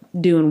start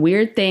doing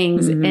weird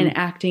things and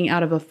acting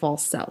out of a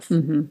false self.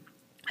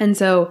 And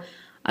so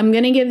I'm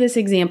going to give this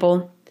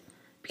example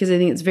because I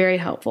think it's very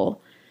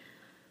helpful.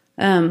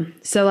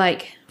 So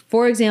like,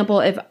 for example,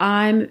 if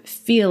I'm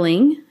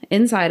feeling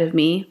inside of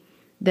me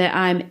that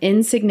I'm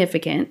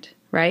insignificant,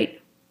 right?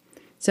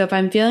 So if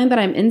I'm feeling that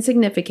I'm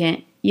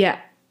insignificant,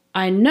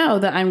 I know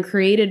that I'm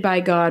created by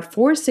God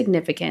for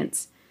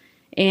significance.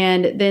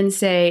 And then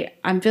say,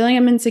 I'm feeling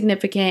I'm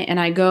insignificant, and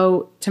I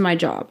go to my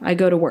job. I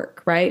go to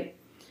work, right?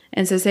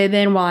 And so say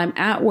then while I'm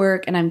at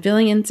work and I'm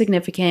feeling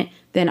insignificant,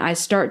 then I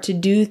start to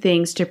do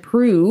things to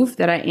prove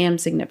that I am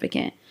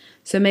significant.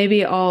 So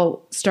maybe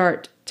I'll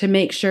start to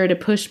make sure to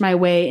push my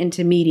way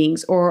into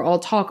meetings, or I'll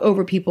talk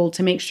over people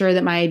to make sure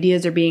that my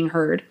ideas are being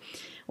heard.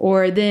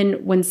 Or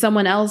then when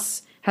someone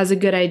else has a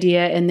good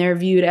idea and they're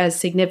viewed as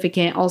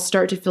significant, I'll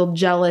start to feel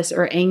jealous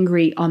or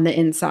angry on the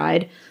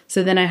inside.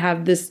 So then I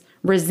have this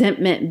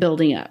resentment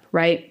building up,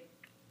 right?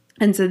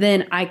 And so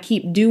then I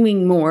keep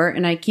doing more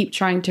and I keep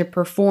trying to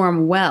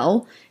perform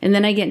well. And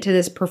then I get into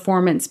this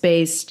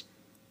performance-based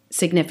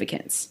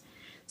significance.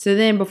 So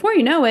then before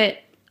you know it,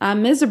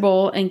 I'm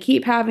miserable and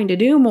keep having to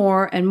do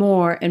more and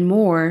more and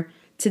more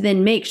to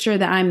then make sure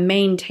that I'm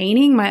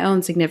maintaining my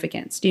own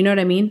significance. Do you know what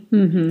I mean?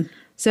 Mm-hmm.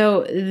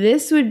 So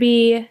this would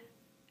be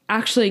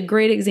actually a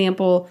great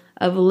example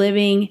of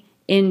living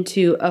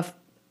into a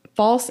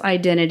false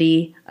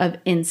identity of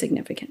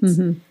insignificance.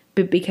 Mm-hmm.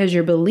 But because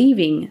you're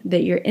believing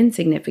that you're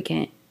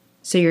insignificant,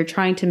 so you're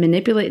trying to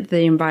manipulate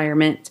the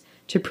environment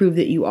to prove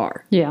that you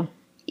are. Yeah.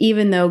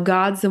 Even though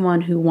God's the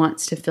one who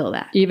wants to fill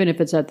that. Even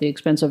if it's at the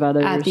expense of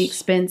others. At the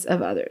expense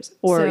of others.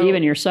 Or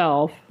even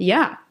yourself.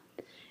 Yeah.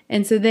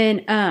 And so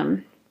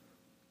then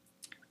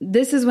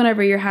this is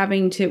whenever you're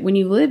having to, when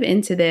you live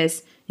into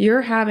this,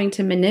 you're having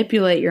to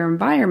manipulate your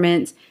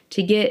environment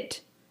to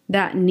get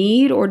that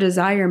need or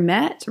desire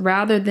met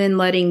rather than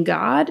letting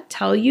God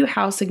tell you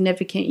how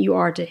significant you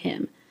are to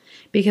Him.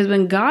 Because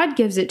when God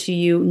gives it to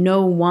you,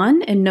 no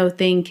one and no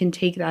thing can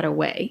take that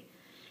away.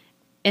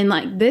 And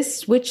like this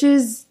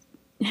switches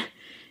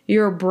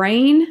your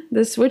brain,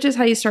 this switches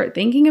how you start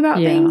thinking about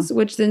things,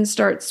 which then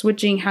starts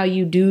switching how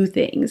you do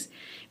things.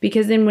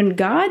 Because then when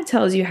God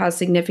tells you how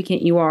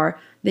significant you are,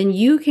 then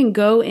you can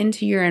go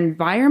into your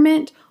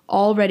environment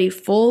already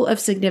full of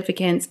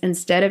significance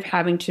instead of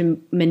having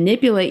to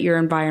manipulate your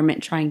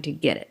environment trying to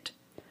get it.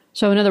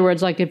 So in other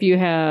words, like if you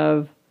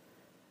have,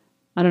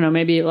 I don't know,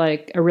 maybe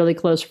like a really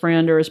close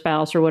friend or a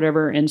spouse or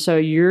whatever, and so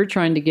you're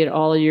trying to get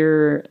all of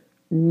your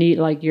need,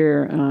 like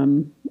your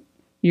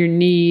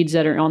needs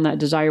that are on that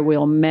desire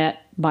wheel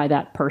met by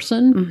that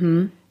person.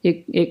 Mm-hmm.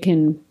 It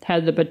can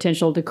have the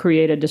potential to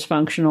create a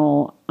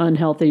dysfunctional,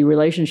 unhealthy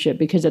relationship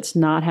because it's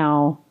not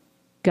how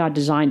God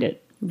designed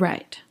it.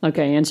 Right.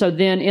 Okay. And so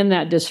then in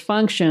that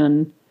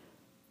dysfunction,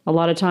 a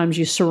lot of times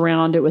you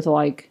surround it with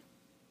like,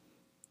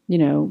 you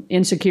know,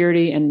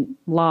 insecurity and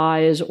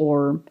lies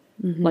or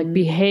like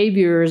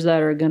behaviors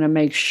that are going to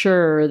make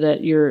sure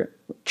that you're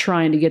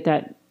trying to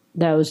get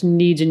those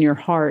needs in your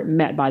heart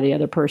met by the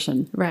other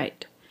person.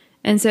 Right.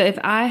 And so if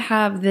I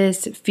have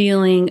this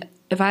feeling,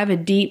 if I have a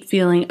deep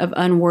feeling of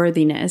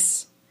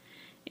unworthiness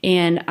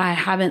and I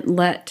haven't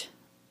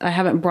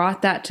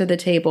brought that to the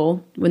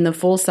table when the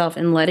full self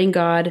and letting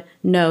God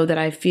know that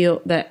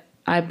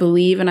I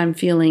believe and I'm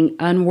feeling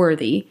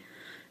unworthy,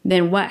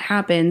 then what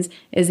happens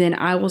is then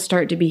I will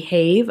start to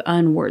behave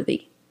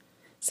unworthy.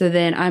 So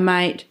then I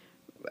might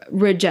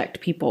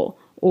reject people,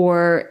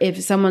 or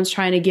if someone's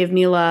trying to give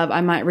me love,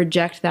 I might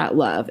reject that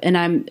love. And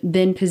I'm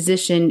then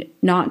positioned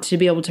not to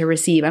be able to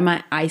receive. I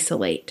might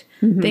isolate,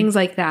 things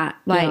like that.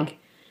 Like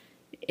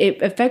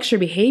it affects your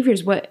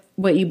behaviors, what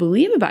you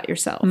believe about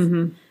yourself.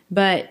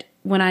 But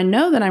when I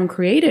know that I'm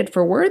created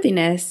for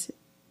worthiness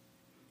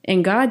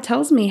and God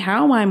tells me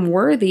how I'm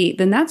worthy,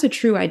 then that's a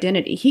true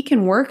identity. He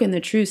can work in the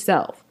true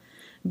self.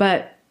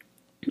 But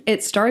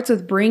it starts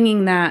with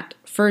bringing that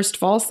first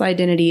false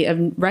identity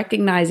of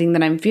recognizing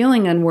that I'm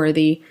feeling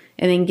unworthy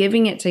and then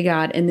giving it to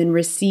God and then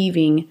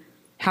receiving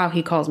how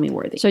He calls me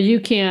worthy. So you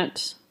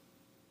can't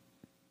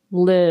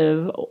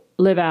live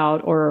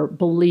out or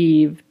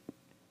believe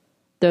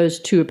those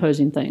two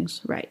opposing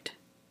things. Right.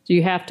 So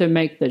you have to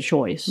make the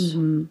choice.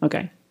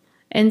 Okay.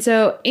 And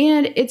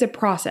it's a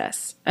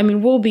process. I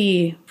mean, we'll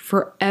be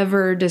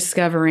forever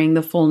discovering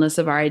the fullness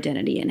of our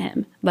identity in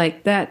Him.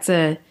 Like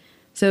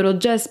so it'll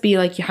just be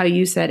like how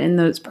you said, in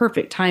those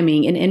perfect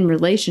timing and in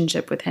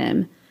relationship with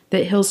Him,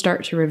 that He'll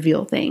start to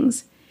reveal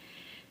things.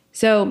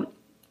 So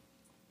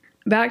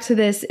back to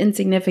this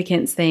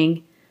insignificance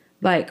thing,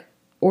 like,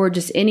 or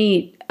just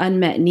any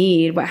unmet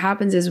need, what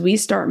happens is we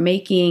start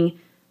making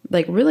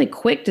like really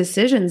quick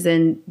decisions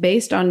then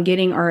based on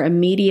getting our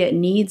immediate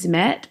needs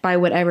met by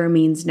whatever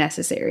means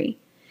necessary.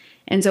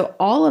 And so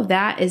all of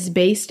that is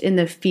based in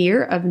the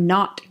fear of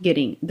not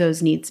getting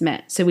those needs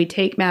met. So we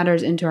take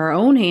matters into our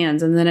own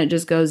hands and then it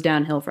just goes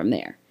downhill from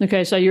there.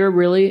 Okay. So you're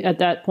really, at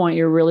that point,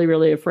 you're really,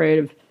 really afraid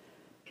of,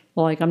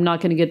 like, I'm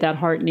not going to get that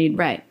heart need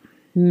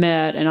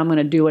met and I'm going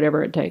to do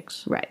whatever it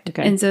takes. Right.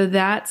 Okay. And so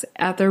that's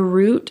at the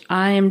root,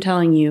 I am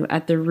telling you,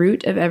 at the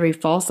root of every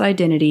false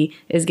identity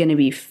is going to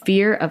be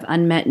fear of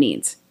unmet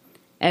needs.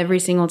 Every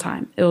single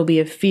time. It will be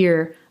a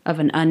fear of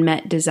an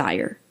unmet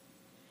desire.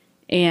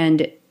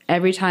 And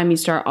every time you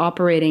start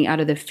operating out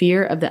of the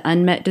fear of the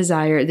unmet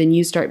desire, then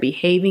you start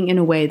behaving in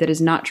a way that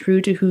is not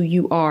true to who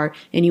you are,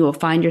 and you will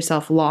find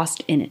yourself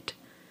lost in it.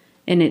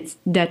 And it's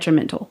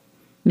detrimental.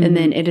 And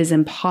then it is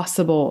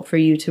impossible for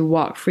you to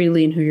walk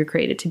freely in who you're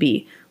created to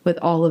be with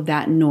all of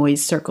that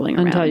noise circling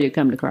around. Until you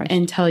come to Christ.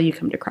 Until you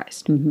come to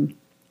Christ.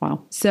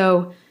 Wow.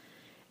 So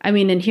I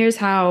mean, and here's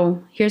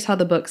how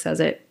the book says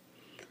it.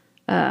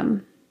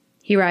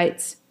 He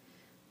writes,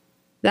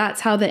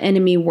 that's how the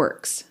enemy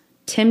works,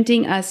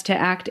 tempting us to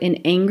act in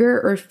anger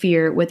or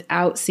fear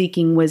without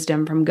seeking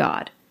wisdom from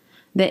God.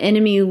 The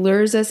enemy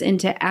lures us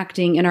into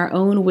acting in our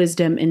own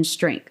wisdom and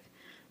strength.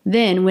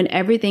 Then, when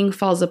everything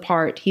falls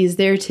apart, he's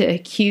there to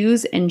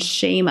accuse and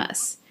shame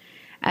us.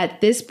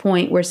 At this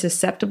point, we're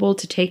susceptible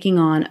to taking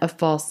on a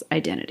false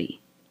identity.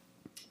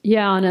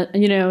 Yeah, and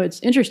it's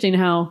interesting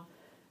how,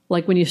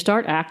 like, when you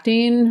start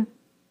acting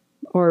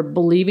or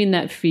believing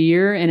that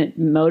fear and it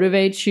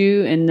motivates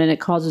you, and then it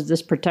causes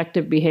this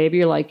protective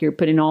behavior, like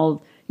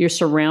you're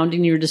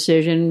surrounding your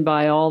decision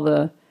by all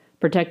the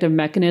protective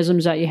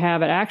mechanisms that you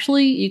have,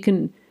 you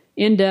can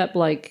end up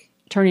like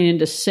turning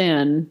into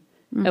sin.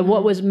 Mm-hmm. And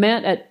what was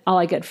meant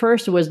at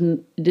first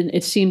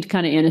it seemed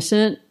kind of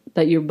innocent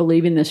that you're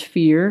believing this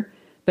fear,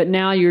 but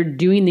now you're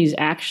doing these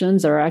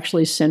actions that are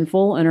actually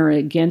sinful and are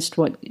against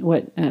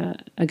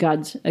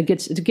it's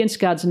against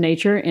God's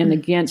nature and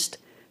against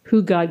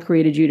who God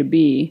created you to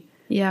be.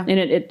 Yeah.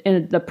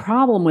 And the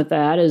problem with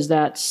that is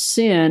that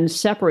sin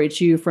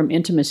separates you from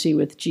intimacy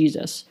with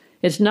Jesus.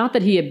 It's not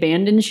that he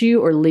abandons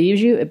you or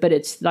leaves you, but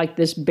it's like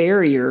this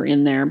barrier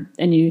in there,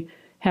 and you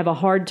have a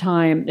hard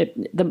time.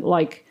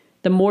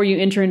 The more you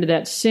enter into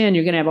that sin,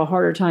 you're going to have a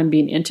harder time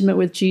being intimate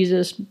with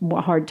Jesus,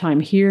 a hard time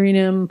hearing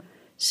him,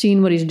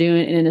 seeing what he's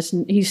doing,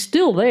 and he's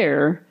still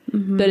there,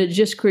 but it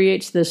just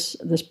creates this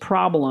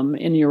problem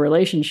in your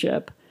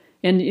relationship.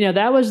 And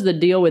that was the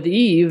deal with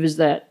Eve, is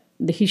that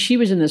she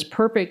was in this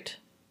perfect,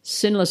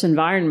 sinless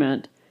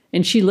environment,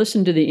 and she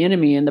listened to the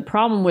enemy. And the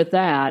problem with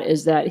that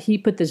is that he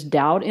put this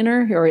doubt in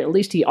her, or at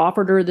least he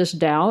offered her this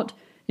doubt,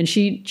 and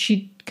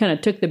she kind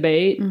of took the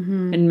bait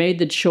and made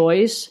the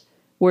choice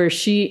where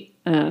she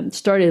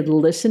started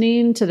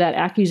listening to that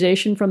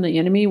accusation from the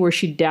enemy, where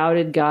she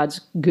doubted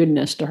God's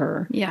goodness to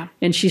her. Yeah.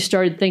 And she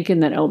started thinking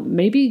that,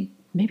 maybe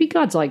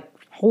God's like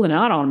holding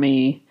out on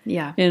me.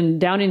 Yeah. And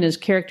doubting his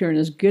character and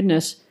his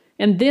goodness.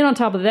 And then on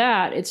top of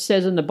that, it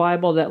says in the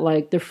Bible that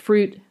like the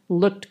fruit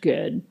looked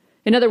good.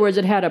 In other words,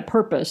 it had a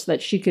purpose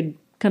that she could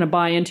kind of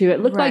buy into.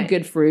 It looked like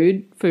good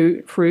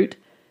fruit.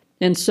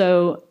 And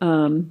so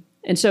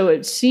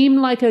it seemed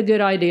like a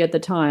good idea at the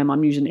time.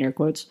 I'm using air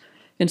quotes.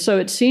 And so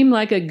it seemed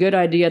like a good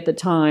idea at the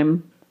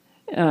time,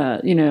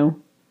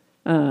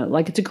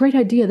 like it's a great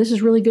idea. This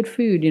is really good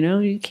food,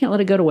 you can't let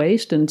it go to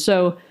waste. And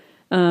so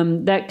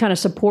that kind of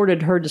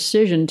supported her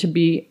decision to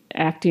be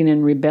acting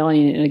in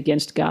rebellion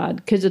against God.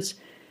 Because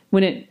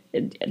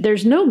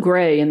there's no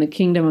gray in the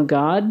kingdom of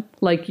God.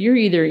 Like you're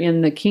either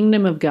in the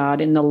kingdom of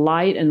God, in the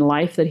light and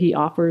life that he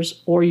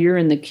offers, or you're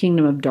in the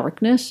kingdom of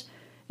darkness.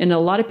 And a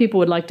lot of people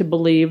would like to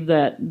believe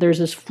that there's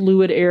this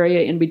fluid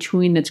area in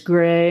between that's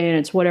gray, and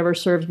it's whatever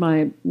serves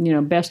my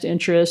best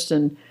interest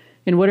and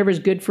whatever's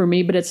good for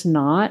me, but it's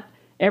not.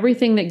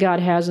 Everything that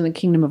God has in the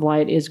kingdom of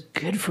light is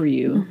good for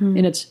you.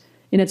 And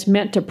it's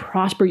meant to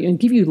prosper you and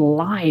give you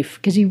life,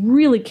 because he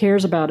really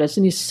cares about us,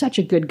 and he's such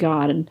a good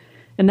God. And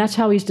that's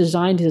how he's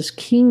designed his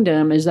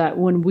kingdom, is that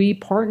when we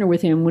partner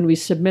with him, when we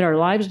submit our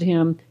lives to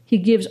him, he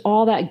gives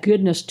all that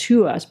goodness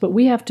to us. But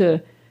we have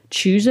to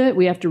choose it.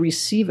 We have to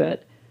receive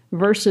it.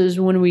 Versus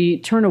when we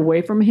turn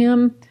away from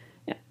him,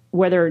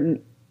 whether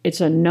it's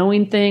a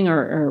knowing thing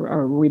or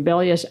a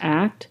rebellious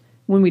act,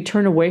 when we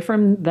turn away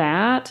from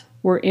that,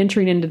 we're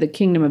entering into the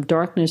kingdom of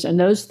darkness. And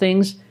those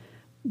things,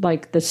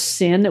 like the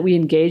sin that we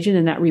engage in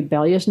and that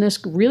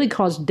rebelliousness, really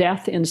cause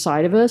death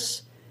inside of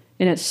us.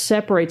 And it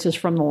separates us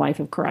from the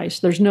life of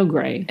Christ. There's no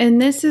gray. And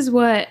this is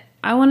what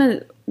I want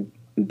to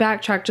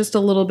backtrack just a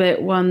little bit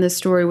on this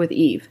story with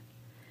Eve,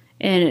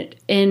 and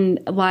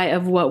in light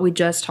of what we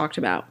just talked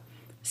about.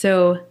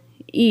 So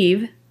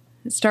Eve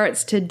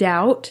starts to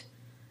doubt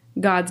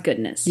God's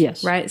goodness.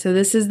 Yes. Right? So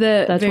this is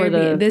that's where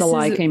the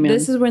lie came in.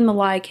 This is when the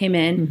lie came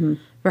in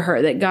for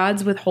her, that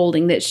God's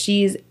withholding, that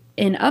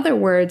in other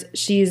words,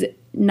 she's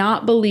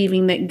not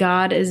believing that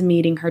God is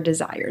meeting her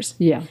desires.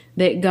 Yeah.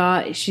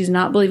 She's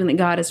not believing that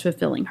God is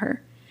fulfilling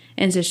her.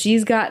 And so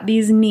she's got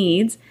these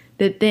needs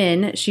that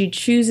then she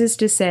chooses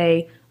to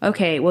say,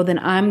 okay, well then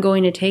I'm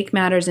going to take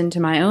matters into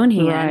my own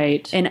hand.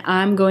 Right. And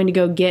I'm going to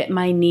go get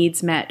my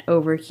needs met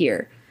over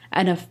here.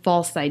 And a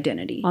false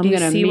identity. I'm going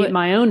to meet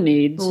my own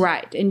needs.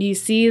 Right. And do you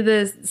see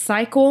the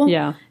cycle?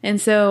 Yeah.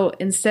 And so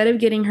instead of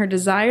getting her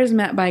desires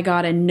met by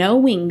God and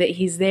knowing that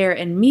he's there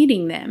and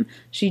meeting them,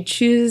 she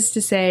chooses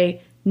to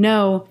say,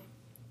 no,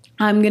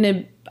 I'm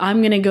going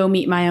to go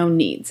meet my own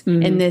needs.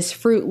 And this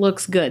fruit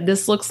looks good.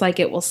 This looks like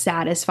it will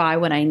satisfy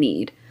what I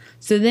need.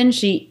 So then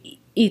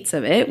she eats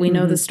of it. We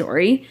know the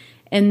story.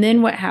 And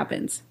then what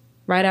happens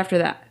right after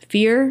that?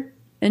 Fear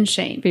and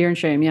shame. Fear and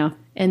shame, yeah.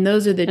 And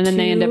those are the two. And then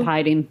they end up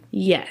hiding.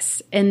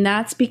 Yes. And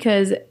that's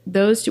because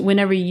those two,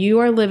 whenever you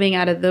are living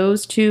out of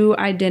those two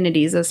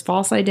identities, those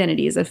false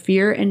identities of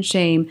fear and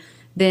shame,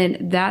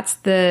 then that's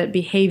the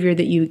behavior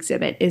that you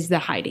exhibit, is the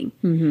hiding.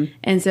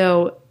 And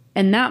so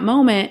in that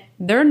moment,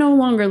 they're no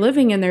longer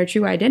living in their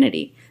true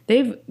identity.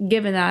 They've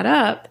given that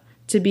up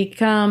to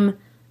become,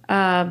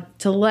 to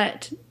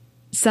let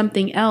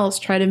something else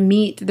try to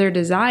meet their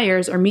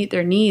desires or meet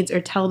their needs or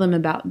tell them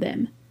about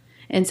them.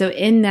 And so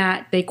in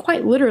that, they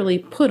quite literally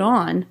put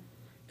on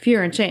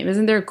fear and shame.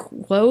 Isn't there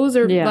clothes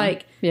or they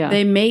make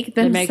themselves...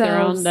 They make their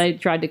own, they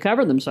tried to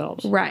cover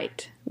themselves.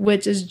 Right.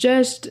 Which is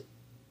just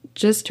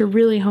to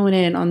really hone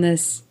in on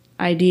this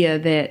idea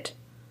that,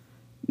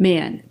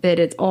 man, that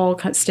it all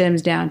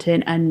stems down to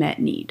an unmet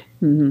need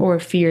or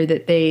fear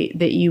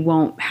that you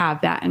won't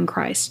have that in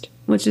Christ,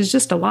 which is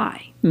just a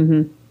lie.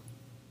 Mm-hmm.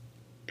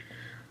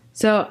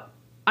 So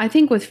I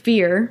think with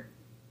fear,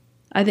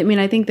 I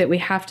think that we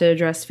have to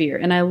address fear.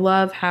 And I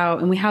love how,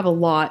 and we have a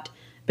lot,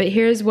 but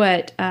here's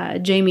what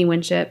Jamie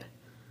Winship,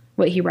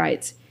 what he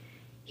writes.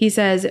 He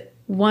says,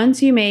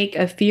 once you make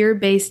a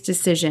fear-based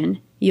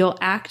decision, you'll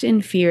act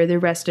in fear the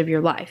rest of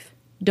your life.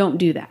 Don't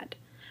do that.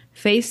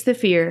 Face the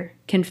fear,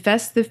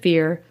 confess the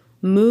fear,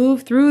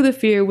 move through the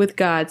fear with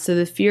God so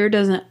the fear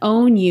doesn't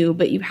own you,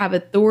 but you have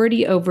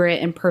authority over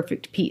it in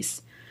perfect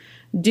peace.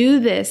 Do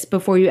this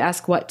before you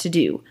ask what to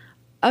do.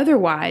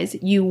 Otherwise,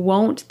 you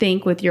won't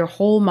think with your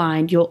whole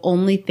mind. You'll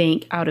only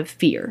think out of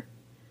fear.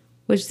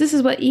 Which this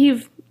is what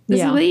Eve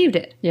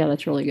did. Yeah,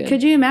 that's really good.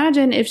 Could you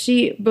imagine if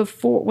she,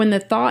 when the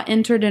thought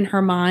entered in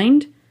her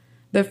mind,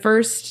 the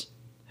first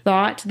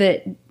thought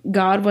that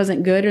God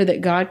wasn't good or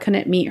that God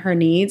couldn't meet her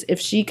needs, if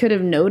she could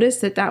have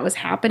noticed that that was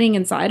happening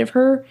inside of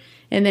her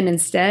and then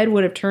instead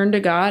would have turned to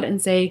God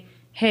and say,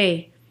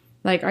 hey,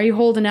 like, are you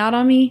holding out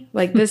on me?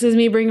 Like, this is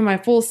me bringing my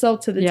full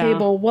self to the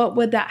table. What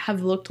would that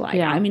have looked like?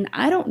 Yeah. I mean,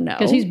 I don't know.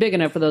 Because he's big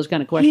enough for those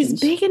kind of questions.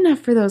 He's big enough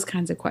for those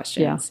kinds of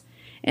questions. Yeah.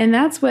 And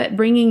that's what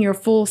bringing your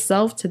full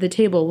self to the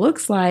table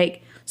looks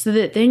like, so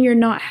that then you're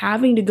not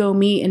having to go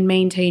meet and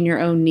maintain your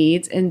own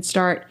needs and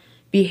start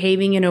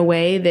behaving in a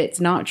way that's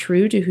not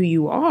true to who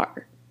you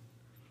are.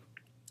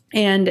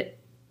 And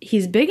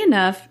he's big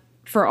enough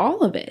for all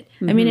of it.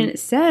 I mean, and it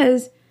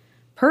says,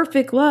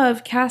 perfect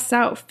love casts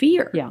out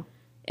fear. Yeah.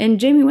 And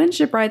Jamie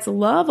Winship writes,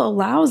 love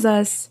allows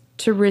us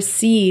to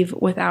receive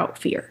without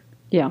fear.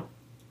 Yeah.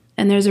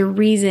 And there's a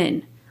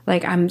reason,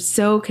 like, I'm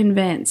so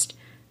convinced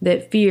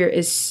that fear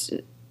is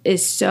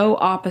so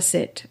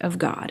opposite of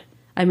God.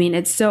 I mean,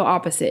 it's so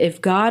opposite.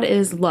 If God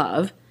is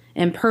love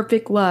and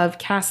perfect love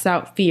casts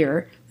out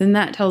fear, then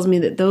that tells me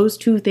that those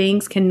two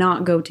things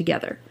cannot go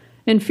together.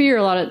 And fear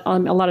a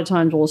lot of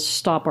times will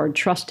stop our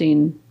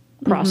trusting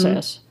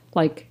process.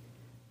 Like,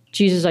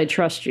 Jesus, I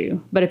trust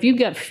you. But if you've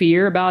got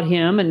fear about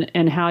him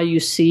and how you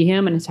see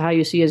him and how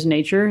you see his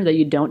nature, that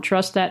you don't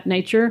trust that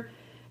nature.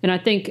 And I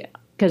think,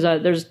 because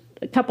there's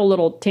a couple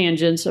little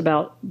tangents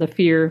about the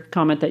fear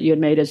comment that you had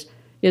made, is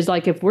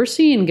like, if we're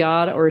seeing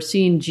God or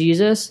seeing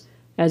Jesus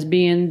as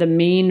being the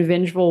mean,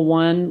 vengeful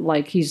one,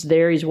 like he's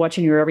there, he's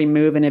watching your every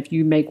move, and if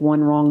you make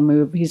one wrong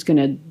move, he's going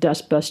to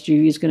dust bust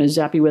you, he's going to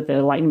zap you with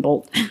a lightning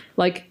bolt.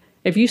 Like,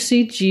 if you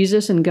see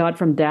Jesus and God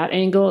from that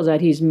angle, is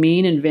that he's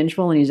mean and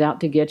vengeful and he's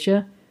out to get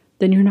you,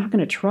 then you're not going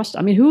to trust.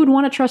 I mean, who would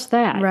want to trust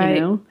that? Right.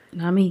 You know?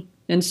 Not me.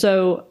 And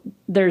so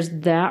there's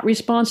that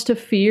response to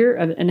fear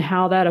and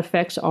how that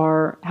affects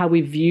how we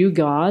view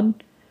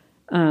God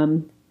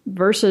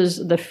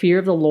versus the fear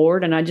of the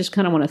Lord. And I just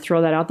kind of want to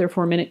throw that out there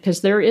for a minute, because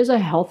there is a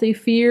healthy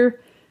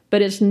fear,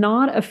 but it's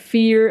not a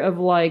fear of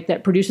like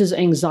that produces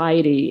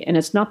anxiety. And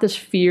it's not this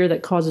fear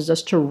that causes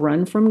us to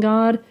run from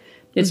God.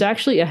 It's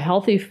actually a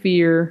healthy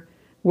fear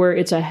where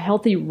it's a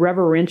healthy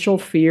reverential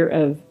fear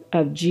of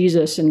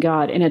Jesus and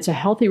God. And it's a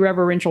healthy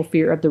reverential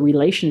fear of the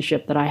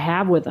relationship that I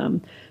have with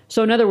him.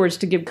 So in other words,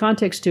 to give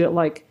context to it,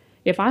 like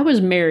if I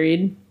was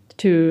married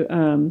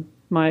to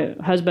my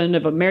husband,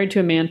 if I'm married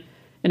to a man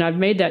and I've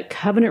made that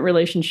covenant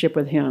relationship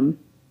with him,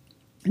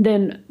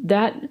 then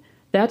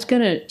that's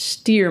going to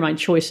steer my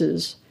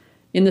choices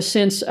in the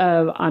sense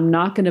of I'm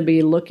not going to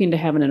be looking to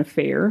have an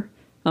affair.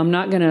 I'm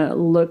not going to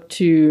look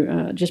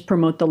to just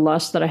promote the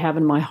lust that I have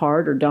in my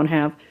heart or don't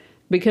have.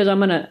 Because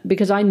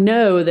I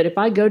know that if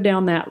I go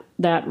down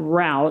that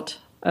route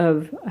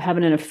of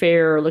having an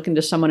affair or looking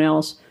to someone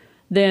else,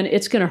 then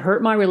it's going to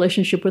hurt my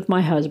relationship with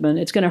my husband.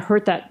 It's going to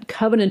hurt that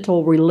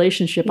covenantal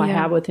relationship I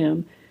have with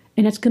him,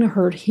 and it's going to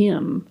hurt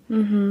him.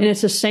 And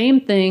it's the same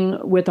thing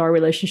with our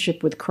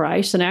relationship with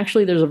Christ. And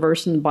actually, there's a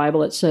verse in the Bible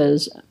that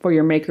says, "For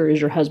your maker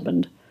is your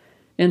husband."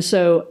 And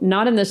so,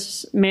 not in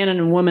this man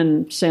and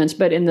woman sense,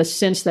 but in the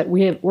sense that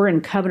we're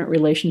in covenant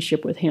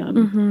relationship with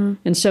him.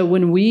 And so,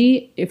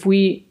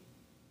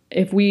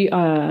 if we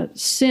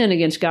sin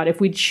against God, if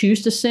we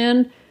choose to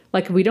sin,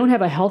 like if we don't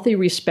have a healthy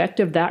respect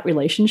of that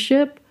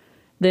relationship,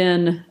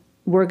 then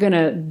we're going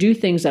to do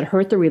things that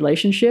hurt the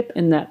relationship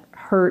and that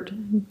hurt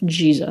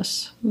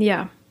Jesus.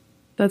 Yeah,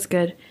 that's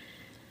good.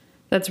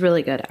 That's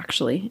really good,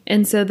 actually.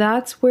 And so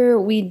that's where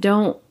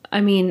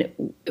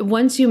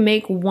once you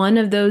make one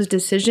of those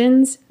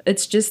decisions,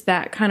 it's just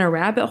that kind of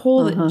rabbit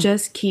hole that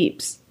just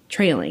keeps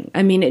trailing.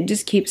 I mean, it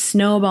just keeps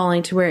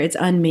snowballing to where it's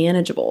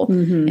unmanageable.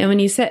 And when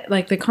you set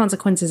like the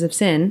consequences of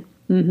sin,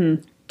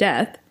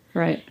 death,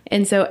 right?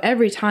 And so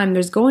every time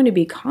there's going to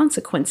be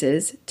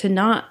consequences to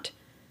not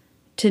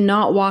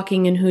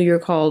walking in who you're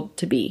called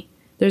to be.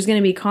 there's going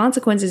to be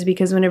consequences,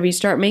 because whenever you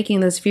start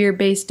making those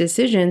fear-based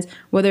decisions,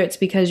 whether it's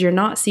because you're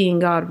not seeing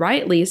God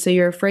rightly, so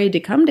you're afraid to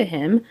come to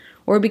him,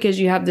 or because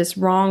you have this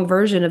wrong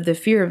version of the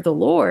fear of the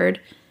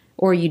Lord,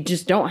 or you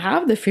just don't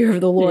have the fear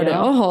of the Lord at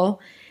all,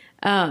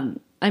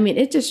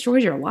 it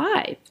destroys your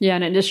life. Yeah,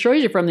 and it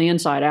destroys you from the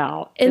inside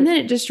out. And then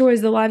it destroys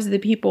the lives of the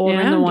people around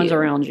you. And the ones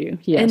around you,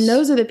 yes. And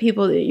those are the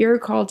people that you're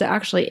called to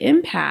actually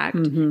impact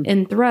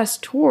and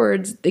thrust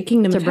towards the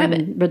kingdom of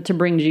heaven. But to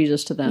bring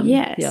Jesus to them.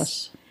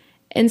 Yes.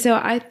 And so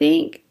I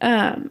think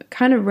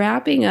kind of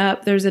wrapping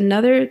up, there's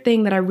another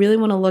thing that I really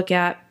want to look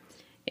at.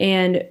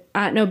 And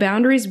at No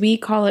Boundaries, we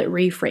call it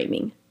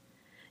reframing.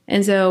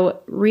 And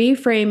so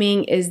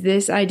reframing is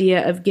this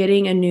idea of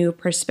getting a new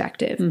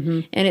perspective.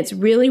 And it's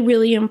really,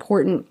 really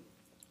important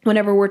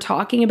whenever we're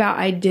talking about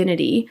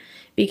identity,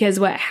 because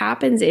what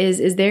happens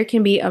is there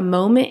can be a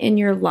moment in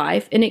your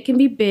life, and it can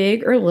be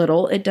big or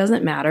little. It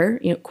doesn't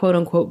matter, quote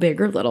unquote, big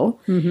or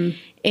little.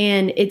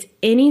 And it's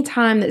any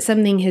time that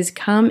something has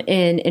come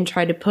in and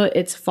tried to put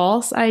its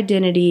false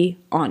identity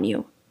on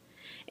you.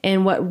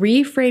 And what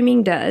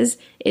reframing does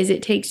is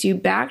it takes you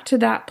back to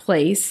that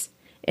place,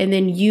 and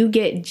then you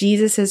get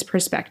Jesus's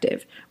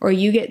perspective, or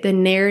you get the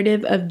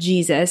narrative of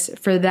Jesus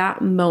for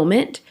that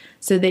moment,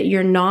 so that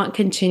you're not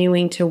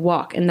continuing to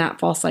walk in that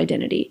false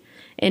identity.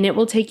 And it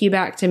will take you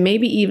back to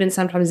maybe even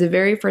sometimes the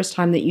very first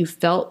time that you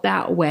felt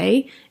that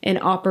way and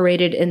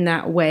operated in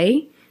that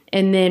way.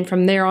 And then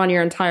from there on,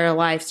 your entire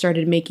life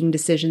started making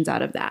decisions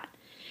out of that.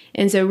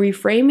 And so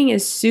reframing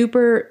is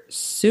super,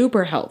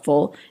 super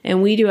helpful.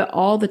 And we do it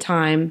all the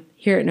time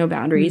here at No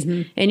Boundaries.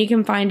 And you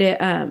can find it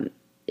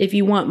if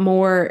you want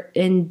more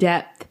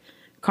in-depth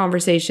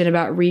conversation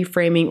about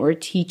reframing or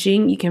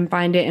teaching. You can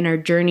find it in our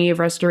Journey of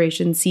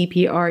Restoration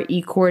CPR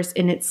e-course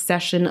in its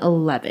session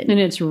 11. And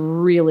it's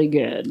really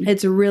good.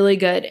 It's really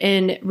good.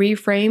 And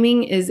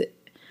reframing is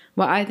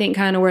what I think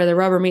kind of where the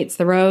rubber meets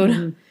the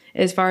road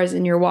as far as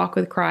in your walk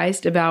with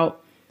Christ,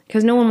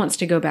 because no one wants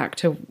to go back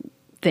to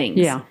things.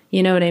 Yeah.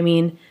 You know what I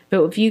mean?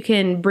 But if you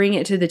can bring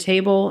it to the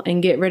table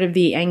and get rid of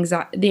the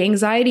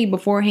anxiety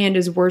beforehand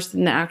is worse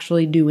than the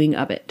actually doing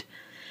of it.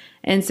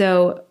 And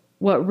so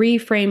what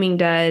reframing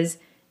does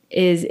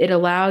is it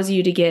allows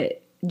you to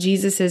get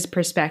Jesus's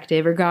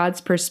perspective or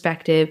God's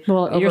perspective.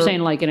 Well, you're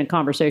saying like in a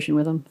conversation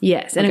with him?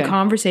 Yes, in a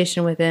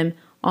conversation with him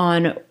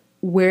on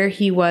where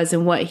he was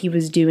and what he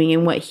was doing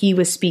and what he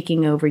was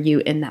speaking over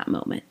you in that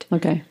moment.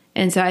 Okay.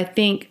 And so I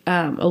think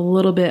a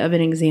little bit of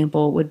an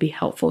example would be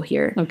helpful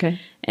here. Okay.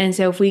 And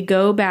so if we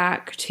go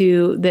back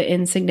to the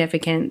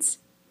insignificance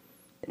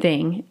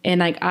thing, and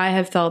like I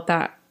have felt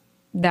that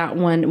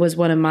one was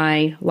one of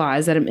my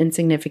lies, that I'm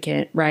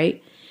insignificant,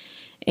 right?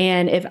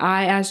 And if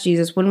I asked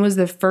Jesus, when was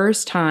the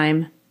first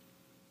time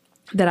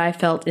that I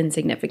felt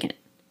insignificant?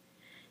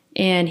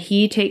 And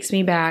he takes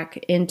me back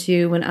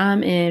into when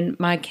I'm in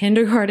my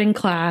kindergarten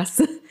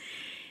class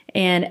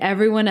and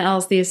everyone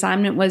else, the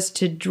assignment was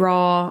to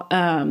draw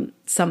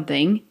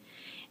something.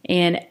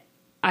 And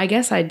I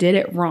guess I did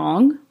it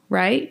wrong,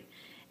 right?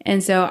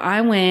 And so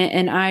I went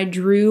and I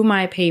drew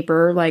my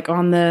paper like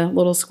on the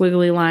little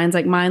squiggly lines,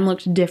 like mine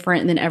looked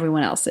different than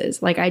everyone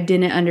else's. Like I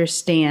didn't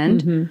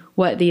understand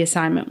what the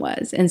assignment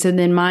was. And so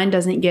then mine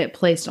doesn't get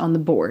placed on the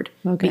board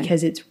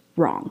because it's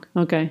wrong.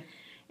 Okay.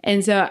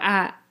 And so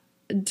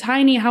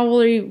Tiny, how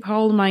old are you?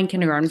 How old am I in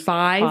kindergarten?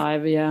 5?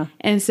 5, yeah.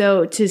 And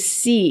so to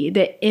see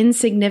the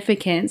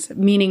insignificance,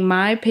 meaning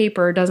my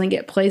paper doesn't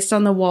get placed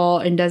on the wall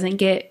and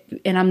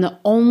I'm the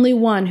only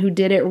one who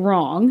did it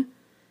wrong.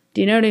 Do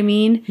you know what I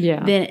mean?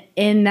 Yeah. Then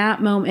in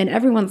that moment, and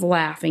everyone's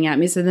laughing at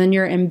me, so then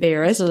you're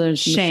embarrassed. So there's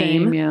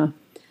shame. Yeah.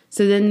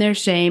 So then there's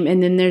shame,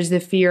 and then there's the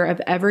fear of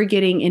ever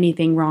getting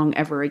anything wrong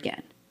ever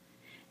again.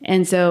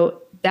 And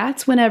so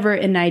that's whenever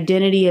an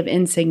identity of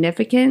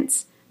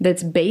insignificance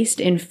that's based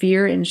in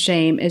fear and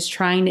shame is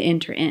trying to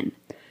enter in.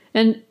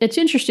 And it's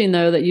interesting,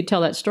 though, that you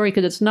tell that story,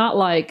 because it's not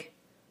like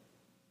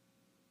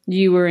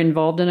you were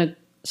involved in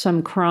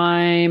some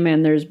crime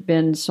and there's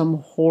been some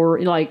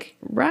horror, like,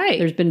 right.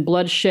 There's been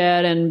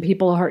bloodshed and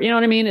people hurt. You know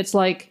what I mean? It's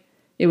like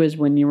it was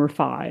when you were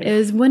 5. It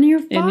was when you're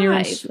 5. And you're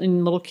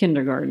in little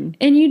kindergarten.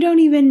 And you don't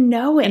even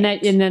know it.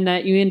 And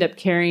then you ended up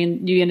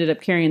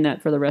carrying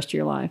that for the rest of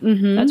your life.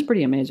 That's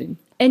pretty amazing.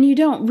 And you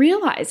don't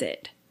realize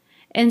it.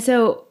 And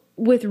so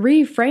with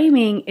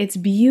reframing, it's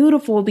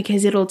beautiful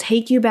because it'll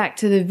take you back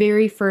to the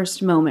very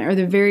first moment or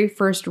the very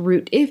first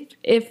root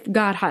if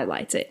God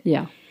highlights it.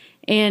 Yeah.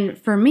 And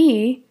for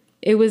me,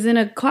 it was in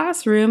a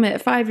classroom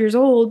at 5 years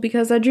old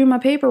because I drew my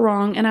paper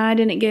wrong and I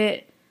didn't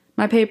get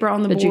my paper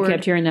on the board. But you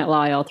kept hearing that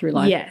lie all through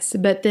life. Yes.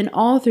 But then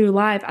all through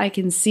life, I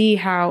can see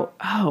how,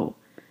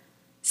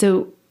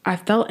 so I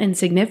felt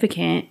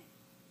insignificant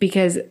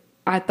because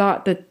I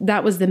thought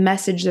that was the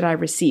message that I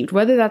received.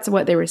 Whether that's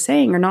what they were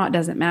saying or not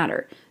doesn't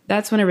matter.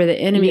 That's whenever the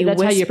enemy that's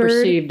whispered how you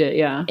perceived it,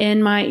 yeah,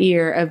 in my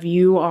ear of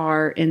you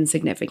are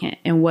insignificant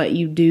and what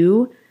you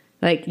do.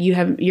 Like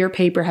your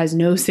paper has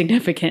no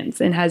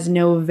significance and has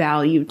no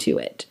value to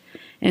it.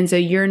 And so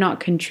you're not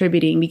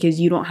contributing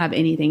because you don't have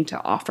anything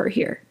to offer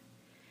here.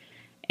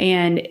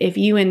 And if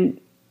you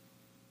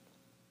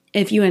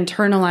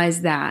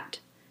internalize that,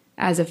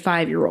 as a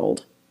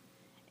 5-year-old,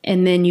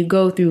 and then you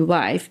go through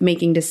life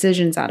making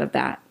decisions out of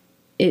that,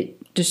 it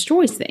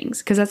destroys things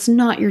because that's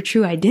not your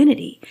true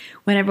identity.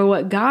 Whenever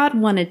what God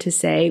wanted to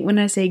say, when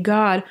I say,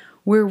 God,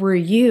 where were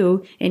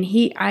you? And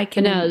I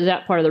can. And now is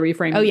that part of the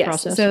reframing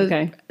process?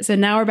 So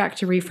now we're back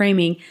to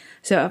reframing.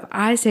 So if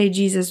I say,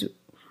 Jesus,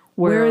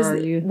 where are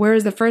you? Where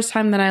is the first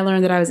time that I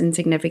learned that I was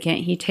insignificant?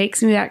 He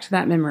takes me back to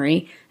that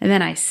memory, and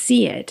then I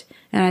see it,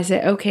 and I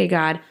say, okay,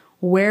 God,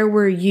 where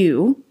were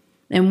you?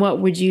 And what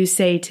would you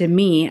say to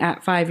me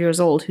at 5 years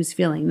old who's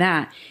feeling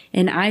that?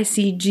 And I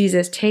see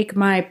Jesus take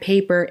my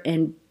paper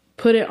and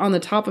put it on the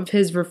top of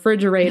his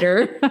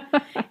refrigerator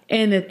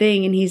and the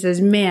thing. And he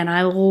says, man,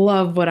 I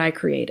love what I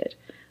created.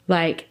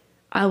 Like,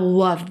 I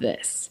love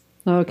this.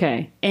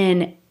 Okay.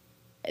 And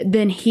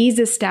then he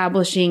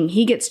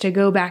gets to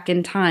go back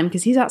in time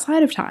because he's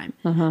outside of time.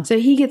 Uh-huh. So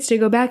he gets to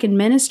go back and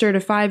minister to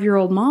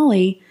 5-year-old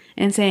Molly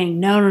and saying,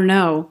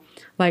 no.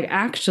 Like,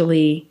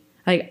 actually,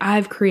 like,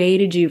 I've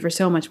created you for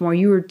so much more.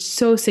 You are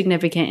so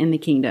significant in the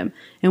kingdom.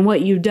 And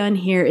what you've done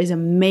here is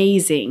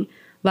amazing.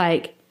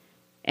 Like,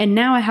 and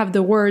now I have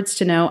the words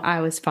to know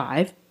I was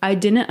 5. I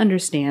didn't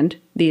understand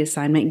the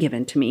assignment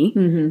given to me.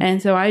 Mm-hmm.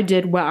 And so I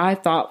did what I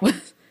thought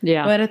was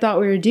what I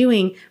thought we were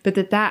doing, but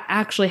that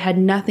actually had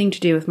nothing to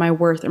do with my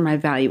worth or my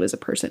value as a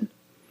person.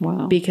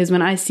 Wow. Because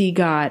when I see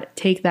God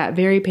take that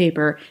very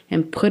paper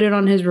and put it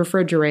on his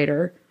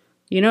refrigerator,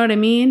 you know what I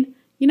mean?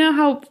 You know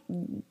how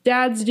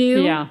dads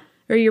do? Yeah.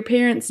 Or your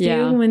parents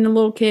do when the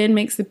little kid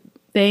makes the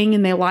thing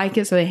and they like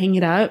it, so they hang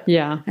it up.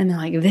 Yeah. And they're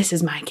like, this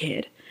is my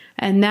kid.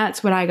 And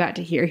that's what I got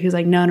to hear. He was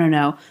like,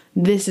 no,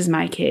 this is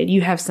my kid.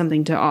 You have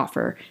something to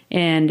offer.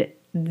 And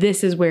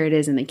this is where it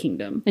is in the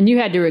kingdom. And you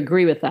had to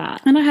agree with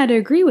that. And I had to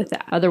agree with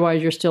that.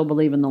 Otherwise, you're still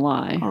believing the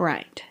lie. All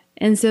right.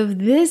 And so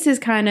this is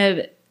kind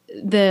of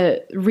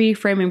the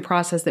reframing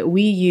process that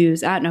we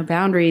use at No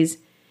Boundaries.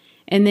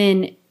 And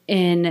then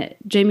in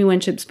Jamie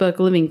Winship's book,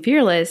 Living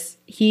Fearless,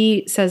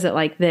 he says it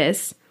like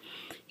this.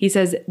 He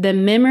says, the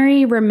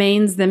memory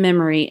remains the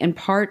memory and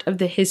part of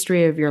the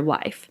history of your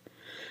life.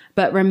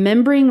 But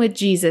remembering with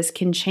Jesus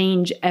can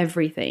change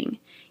everything.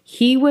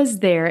 He was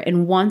there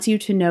and wants you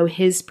to know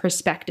his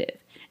perspective.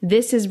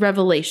 This is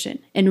revelation,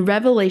 and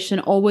revelation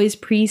always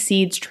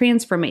precedes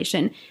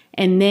transformation,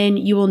 and then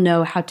you will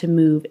know how to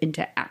move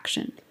into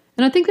action.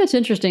 And I think that's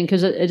interesting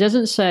because it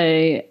doesn't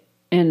say,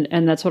 and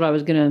that's what I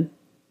was going to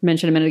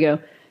mention a minute ago.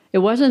 It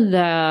wasn't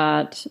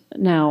that,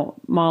 now,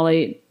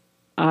 Molly,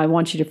 I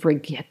want you to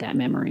forget that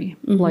memory.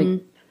 Mm-hmm.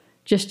 Like,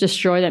 just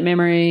destroy that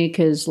memory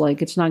because,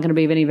 like, it's not going to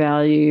be of any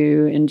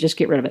value and just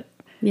get rid of it.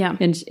 Yeah.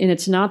 And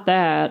it's not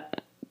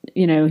that,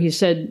 he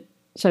said,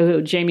 so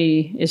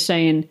Jamie is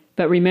saying,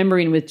 but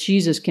remembering with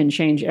Jesus can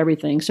change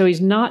everything. So he's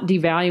not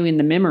devaluing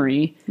the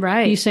memory.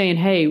 Right. He's saying,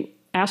 hey,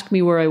 ask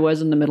me where I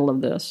was in the middle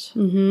of this.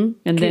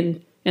 Mm-hmm.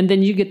 And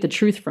then you get the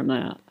truth from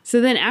that. So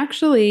then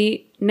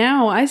actually,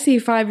 now I see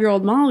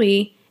 5-year-old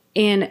Molly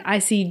and I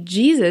see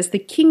Jesus, the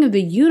King of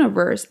the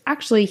universe.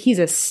 Actually, he's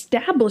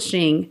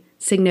establishing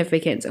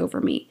significance over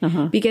me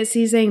because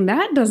he's saying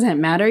that doesn't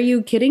matter. Are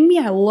you kidding me?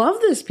 I love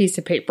this piece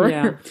of paper.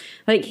 Yeah.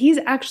 Like, he's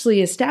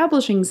actually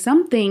establishing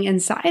something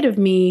inside of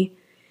me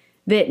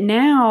that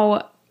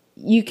now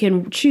you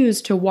can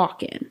choose to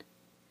walk in.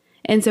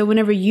 And so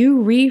whenever you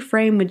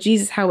reframe with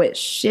Jesus, how it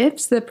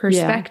shifts the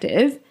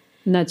perspective.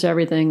 And that's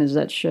everything, is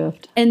that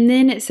shift. And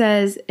then it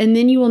says, and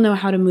then you will know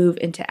how to move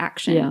into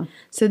action. Yeah.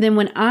 So then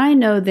when I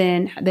know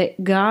then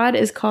that God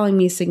is calling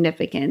me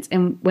significance,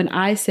 and when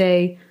I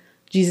say,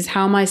 Jesus,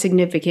 how am I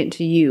significant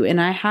to you? And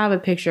I have a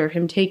picture of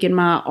him taking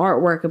my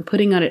artwork and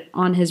putting it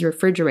on his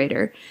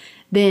refrigerator,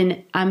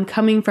 then I'm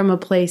coming from a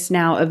place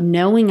now of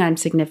knowing I'm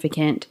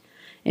significant,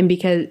 and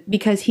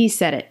because he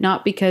said it,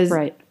 not because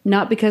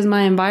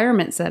my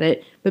environment said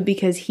it, but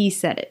because he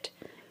said it.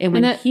 And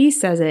when he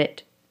says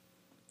it,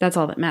 that's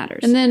all that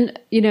matters. And then,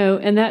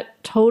 and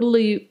that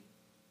totally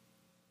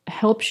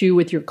helps you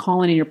with your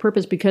calling and your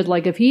purpose, because,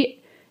 like, if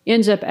he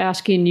ends up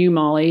asking you,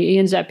 Molly, he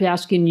ends up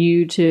asking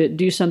you to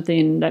do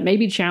something that may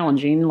be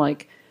challenging,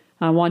 like,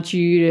 I want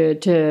you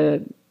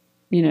to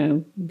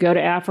go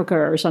to Africa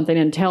or something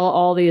and tell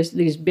all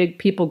these big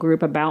people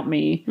group about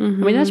me.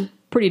 Mm-hmm. I mean, that's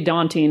pretty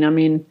daunting. I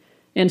mean,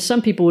 and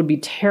some people would be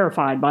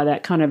terrified by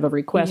that kind of a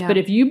request. Yeah. But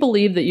if you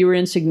believe that you were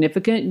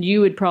insignificant, you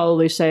would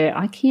probably say,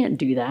 I can't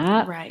do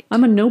that. Right.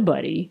 I'm a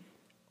nobody.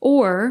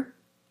 Or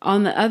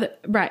on the other,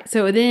 right.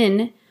 So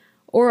then,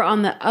 or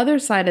on the other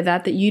side of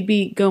that you'd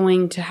be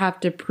going to have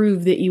to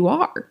prove that you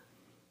are.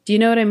 Do you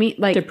know what I mean?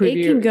 Like, to prove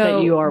it can go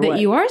that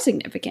you are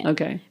significant.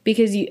 Okay.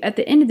 Because at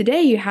the end of the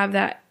day, you have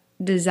that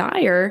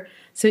desire.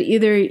 So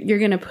either you're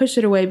going to push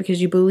it away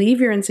because you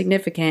believe you're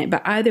insignificant,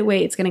 but either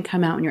way, it's going to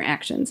come out in your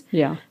actions.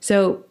 Yeah.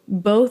 So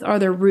both are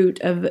the root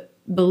of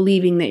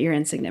believing that you're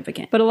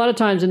insignificant. But a lot of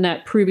times in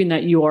that proving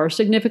that you are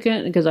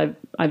significant, because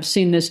I've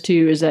seen this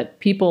too, is that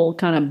people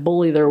kind of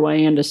bully their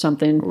way into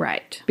something.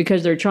 Right.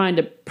 Because they're trying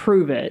to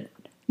prove it.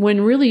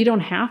 When really you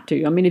don't have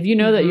to. I mean, if you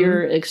know that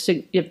you're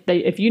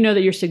if you know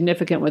that you're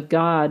significant with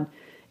God,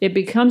 it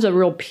becomes a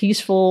real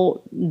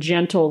peaceful,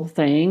 gentle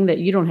thing that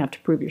you don't have to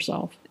prove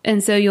yourself.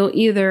 And so you'll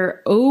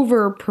either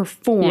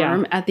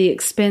overperform at the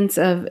expense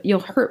of,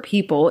 you'll hurt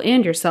people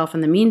and yourself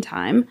in the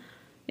meantime.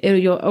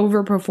 You'll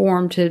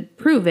overperform to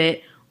prove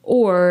it,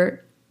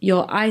 or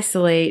you'll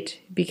isolate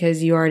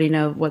because you already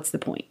know what's the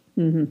point.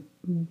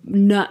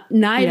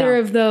 Neither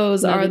of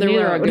those are the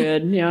neither road. are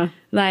good. Yeah.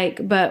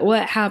 But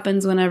what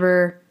happens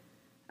whenever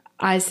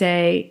I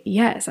say,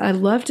 yes, I'd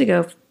love to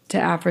go to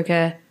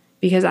Africa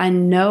because I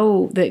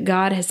know that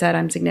God has said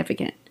I'm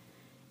significant.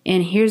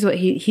 And here's what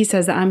he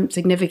says, that I'm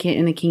significant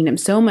in the kingdom,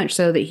 so much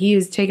so that he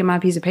has taken my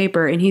piece of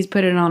paper and he's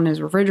put it on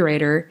his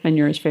refrigerator. And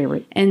you're his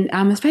favorite. And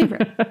I'm his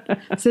favorite.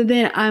 So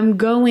then I'm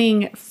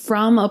going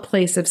from a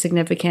place of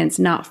significance,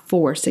 not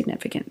for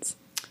significance.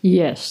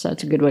 Yes,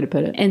 that's a good way to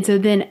put it. And so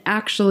then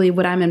actually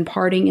what I'm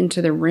imparting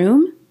into the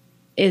room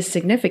is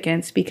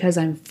significance because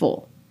I'm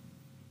full.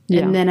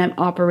 Yeah. And then I'm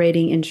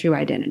operating in true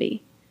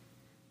identity.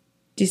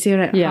 Do you see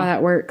how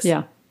that works?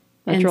 Yeah.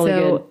 That's really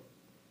good.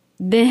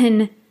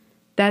 Then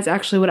that's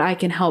actually what I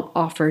can help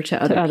offer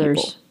to other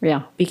people.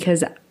 Yeah.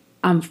 Because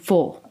I'm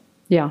full.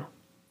 Yeah.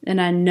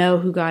 And I know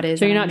who God is.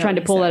 So you're not trying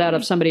to pull that out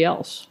of somebody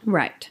else.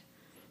 Right.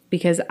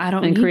 Because I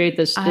don't and create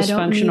this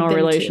dysfunctional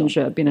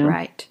relationship, you know?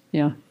 Right.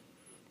 Yeah.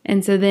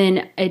 And so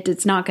then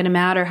it's not going to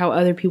matter how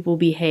other people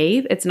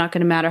behave. It's not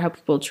going to matter how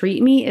people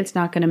treat me. It's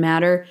not going to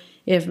matter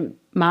if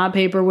my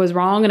paper was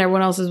wrong and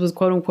everyone else's was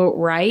quote unquote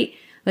right.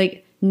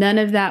 Like, none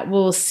of that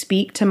will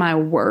speak to my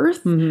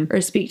worth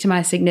or speak to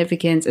my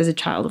significance as a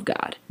child of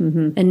God.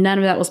 And none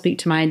of that will speak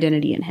to my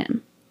identity in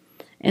him.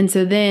 And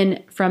so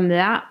then from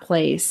that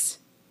place,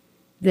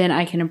 then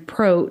I can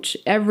approach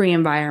every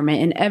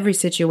environment and every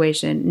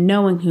situation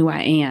knowing who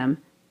I am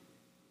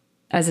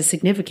as a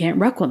significant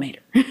reclamator.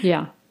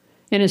 Yeah.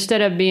 And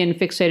instead of being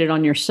fixated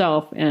on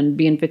yourself and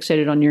being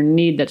fixated on your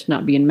need that's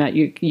not being met,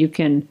 you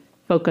can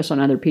focus on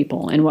other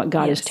people and what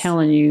God is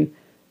telling you,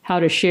 how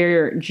to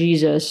share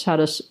Jesus, how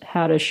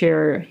to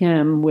share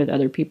him with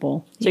other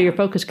people. So your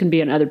focus can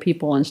be on other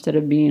people instead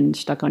of being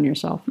stuck on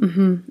yourself.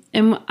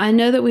 And I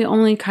know that we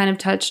only kind of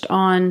touched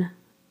on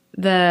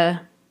the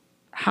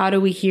how do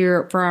we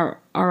hear for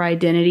our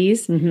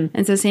identities.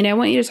 And so, Sandy, I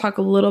want you to talk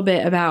a little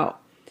bit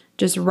about,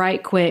 just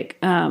right quick,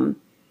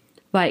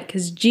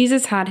 because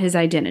Jesus had his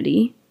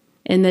identity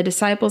and the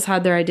disciples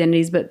had their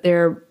identities, but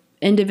their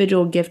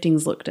individual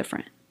giftings look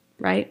different,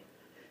 right?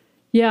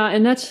 Yeah,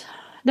 and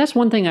that's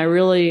one thing I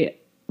really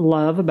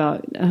love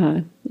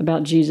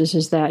about Jesus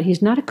is that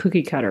he's not a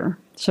cookie cutter.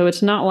 So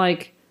it's not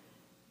like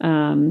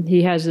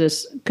he has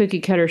this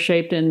cookie cutter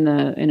shaped in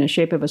a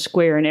shape of a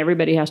square, and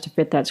everybody has to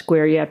fit that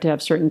square. You have to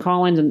have certain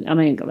callings and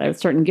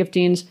certain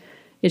giftings.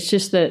 It's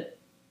just that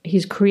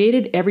he's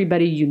created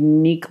everybody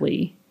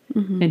uniquely,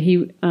 and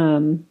he.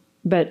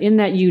 But in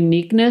that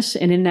uniqueness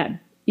and in that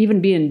even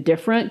being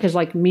different, because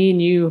like me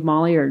and you,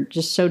 Molly, are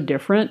just so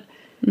different.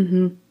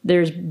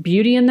 There's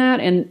beauty in that,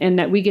 and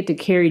that we get to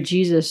carry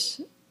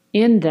Jesus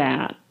in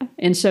that.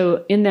 And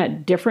so in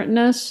that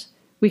differentness,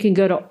 we can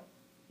go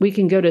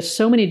to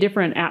so many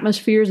different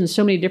atmospheres and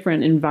so many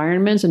different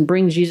environments and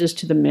bring Jesus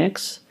to the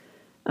mix,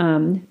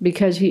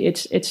 because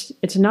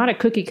it's not a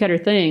cookie cutter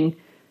thing.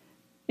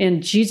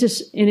 And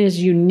Jesus, in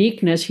his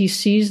uniqueness, he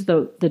sees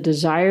the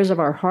desires of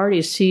our heart.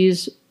 He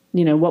sees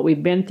what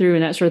we've been through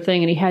and that sort of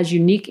thing, and he has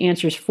unique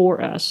answers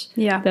for us.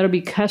 Yeah, that'll be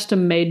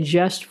custom made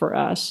just for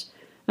us.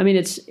 I mean,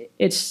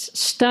 it's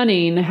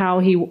stunning how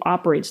he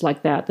operates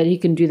like that he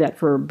can do that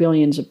for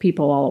billions of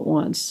people all at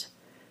once.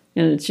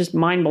 And it's just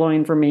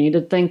mind-blowing for me to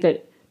think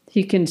that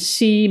he can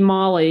see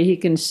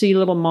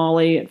little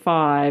Molly at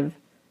 5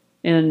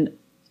 and,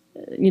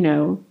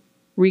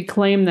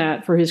 reclaim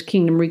that for his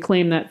kingdom,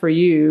 reclaim that for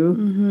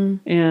you,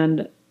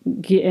 and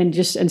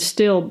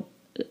still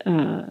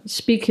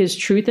speak his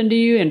truth into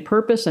you and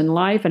purpose and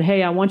life. And,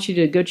 hey, I want you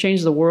to go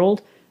change the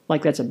world.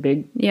 Like, that's a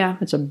big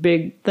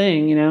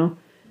thing,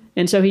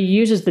 And so he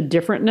uses the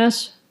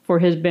differentness for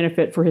his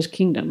benefit, for his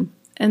kingdom.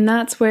 And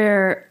that's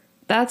where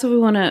I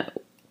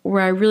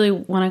really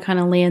want to kind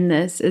of land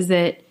this, is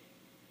that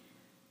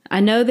I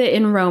know that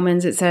in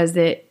Romans it says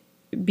that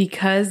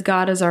because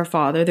God is our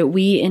Father, that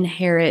we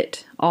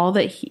inherit all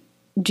that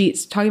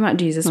talking about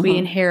Jesus, we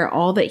inherit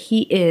all that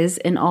he is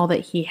and all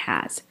that he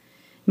has.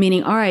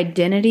 Meaning our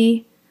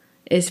identity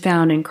is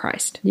found in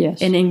Christ.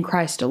 Yes. And in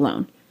Christ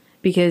alone.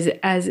 Because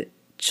as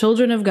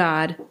children of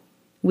God,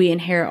 we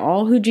inherit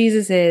all who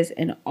Jesus is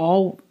and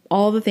all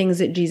the things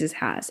that Jesus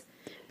has.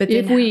 But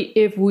if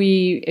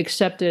we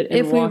accept it, and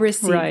if we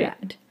receive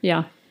that,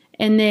 yeah,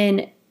 and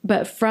then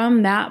but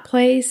from that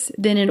place,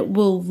 then it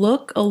will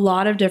look a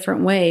lot of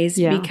different ways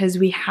because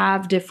we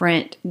have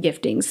different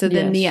giftings. So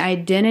then the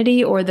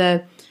identity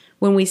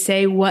when we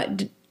say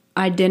what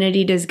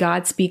identity does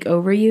God speak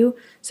over you?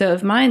 So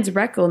if mine's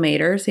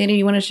reclamator, Sandy,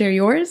 you want to share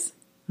yours?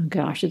 Oh,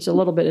 gosh, it's a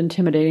little bit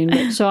intimidating.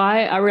 But, so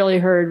I really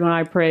heard when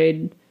I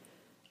prayed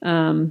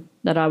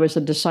that I was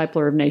a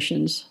discipler of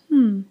nations.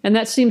 And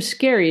that seems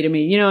scary to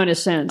me, in a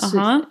sense.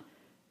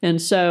 And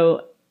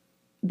so,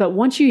 but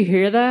once you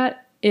hear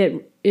that,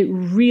 it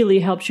really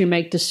helps you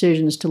make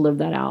decisions to live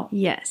that out.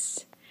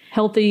 Yes.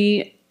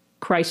 healthy,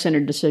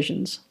 Christ-centered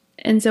decisions.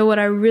 And so what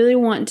I really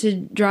want to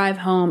drive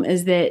home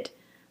is that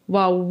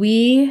while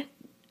we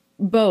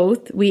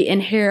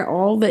inherit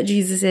all that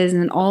Jesus is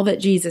and all that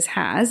Jesus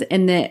has,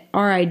 and that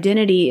our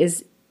identity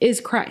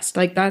is Christ.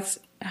 Like that's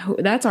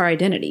our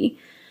identity.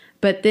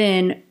 But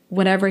then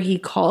whatever he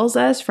calls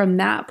us from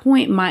that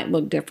point might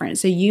look different.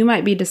 So you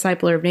might be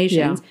discipler of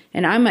nations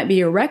and I might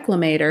be a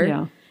reclamator.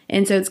 Yeah.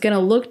 And so it's going to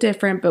look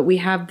different, but we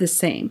have the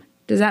same.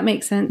 Does that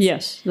make sense?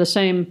 Yes. The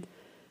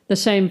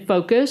same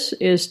focus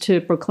is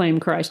to proclaim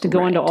Christ, to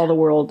go into all the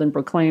world and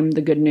proclaim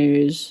the good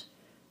news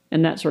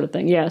and that sort of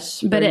thing.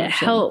 Yes. But it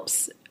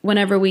helps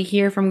whenever we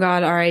hear from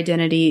God our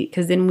identity,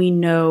 because then we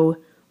know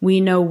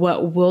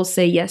what we'll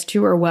say yes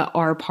to or what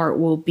our part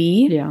will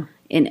be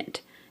in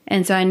it.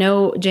 And so I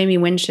know Jamie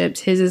Winship's,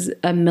 his is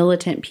a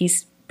militant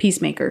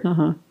peacemaker.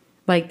 Uh-huh.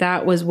 Like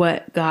that was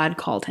what God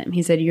called him.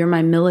 He said, "You're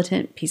my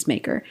militant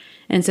peacemaker."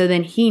 And so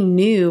then he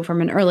knew from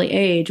an early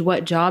age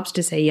what jobs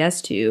to say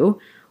yes to,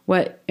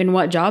 what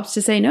jobs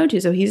to say no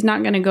to. So he's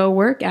not going to go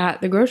work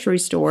at the grocery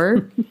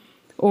store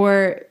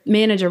or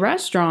manage a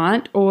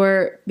restaurant,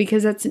 or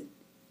because that's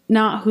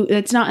not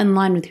in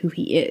line with who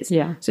he is.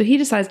 Yeah. So he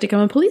decides to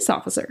become a police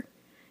officer,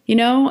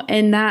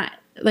 and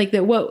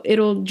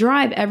it'll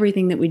drive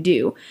everything that we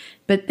do.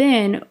 But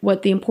then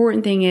what the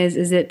important thing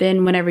is that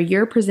then whenever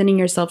you're presenting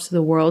yourself to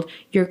the world,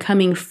 you're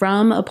coming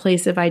from a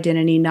place of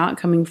identity, not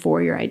coming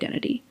for your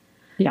identity.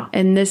 Yeah.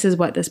 And this is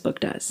what this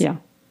book does. Yeah.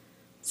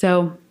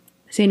 So,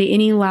 Sandy,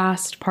 any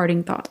last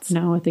parting thoughts?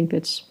 No, I think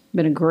it's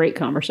been a great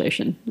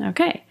conversation.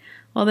 Okay.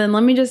 Well, then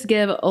let me just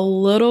give a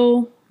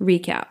little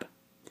recap.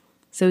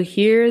 So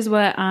here's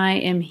what I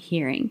am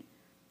hearing.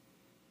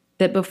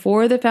 That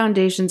before the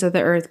foundations of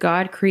the earth,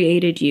 God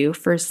created you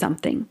for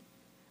something,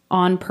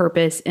 on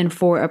purpose and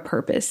for a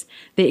purpose.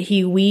 That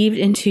he weaved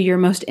into your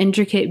most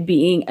intricate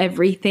being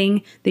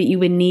everything that you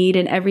would need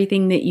and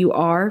everything that you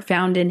are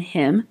found in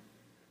him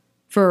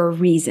for a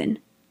reason.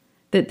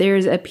 That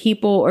there's a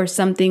people or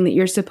something that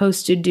you're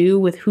supposed to do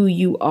with who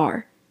you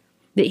are.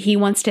 That he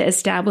wants to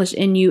establish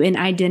in you an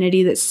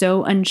identity that's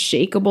so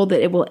unshakable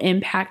that it will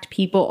impact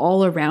people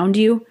all around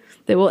you,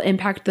 that will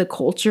impact the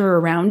culture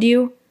around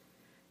you,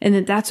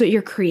 and that's what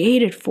you're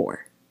created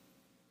for.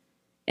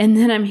 And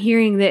then I'm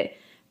hearing that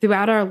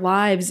throughout our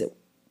lives,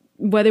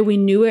 whether we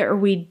knew it or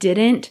we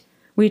didn't,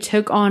 we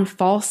took on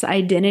false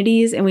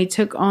identities and we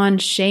took on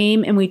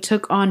shame and we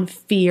took on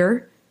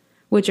fear,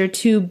 which are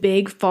two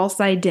big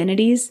false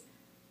identities.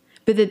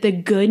 But that the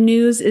good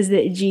news is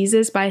that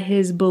Jesus, by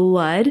his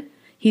blood,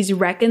 he's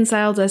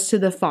reconciled us to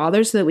the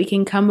Father so that we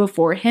can come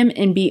before him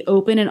and be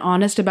open and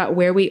honest about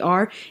where we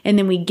are. And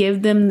then we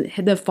give them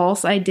the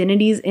false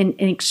identities in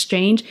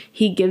exchange.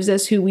 He gives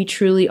us who we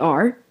truly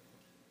are,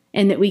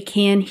 and that we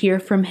can hear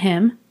from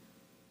him.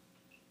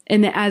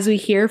 And that as we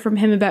hear from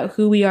him about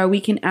who we are,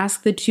 we can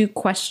ask the two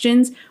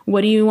questions: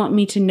 what do you want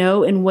me to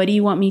know? And what do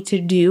you want me to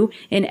do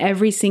in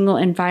every single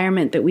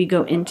environment that we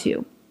go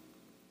into?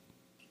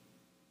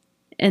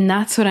 And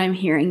that's what I'm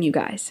hearing, you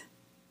guys.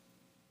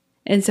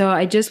 And so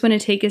I just want to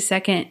take a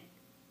second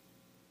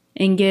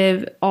and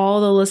give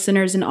all the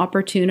listeners an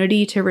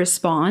opportunity to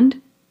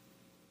respond.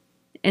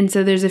 And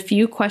so there's a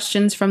few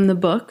questions from the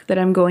book that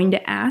I'm going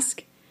to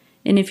ask.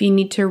 And if you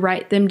need to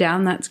write them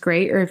down, that's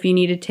great. Or if you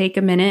need to take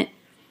a minute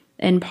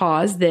and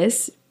pause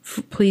this,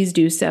 please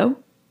do so.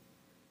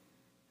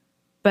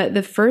 But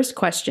the first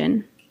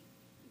question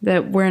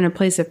that we're in a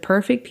place of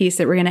perfect peace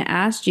that we're going to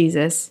ask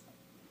Jesus,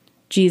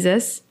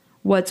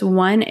 what's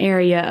one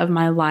area of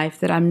my life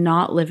that I'm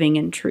not living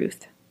in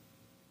truth?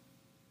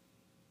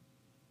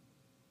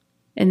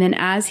 And then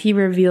as he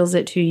reveals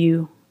it to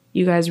you,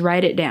 you guys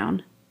write it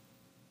down.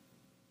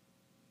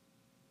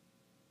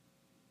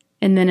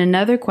 And then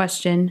another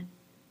question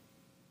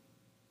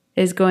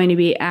is going to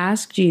be,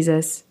 ask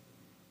Jesus,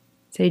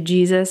 say,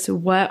 Jesus,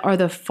 what are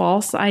the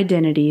false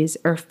identities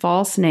or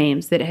false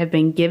names that have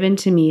been given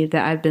to me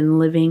that I've been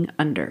living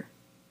under?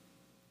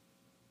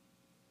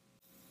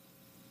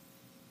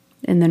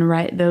 And then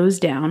write those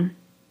down.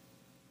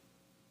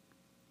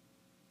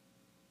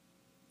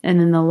 And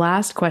then the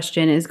last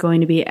question is going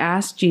to be,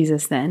 ask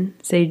Jesus then.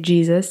 Say,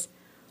 Jesus,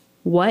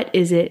 what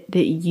is it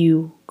that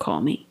you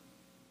call me?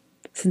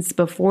 Since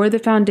before the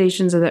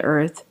foundations of the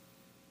earth,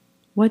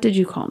 what did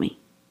you call me?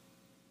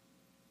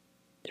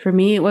 For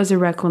me, it was a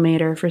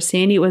reclamator. For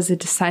Sandy, it was a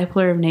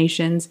discipler of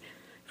nations.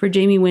 For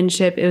Jamie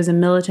Winship, it was a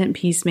militant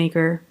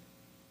peacemaker.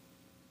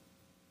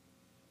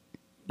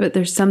 But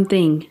there's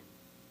something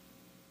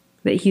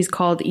that he's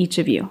called each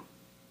of you.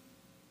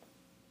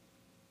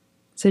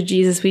 So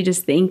Jesus, we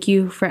just thank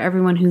you for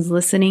everyone who's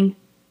listening.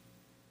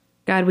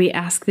 God, we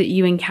ask that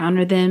you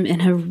encounter them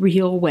in a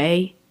real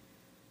way.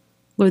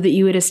 Lord, that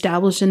you would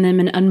establish in them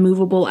an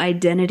unmovable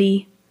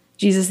identity.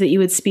 Jesus, that you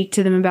would speak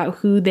to them about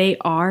who they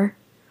are.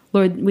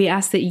 Lord, we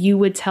ask that you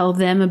would tell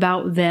them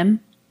about them.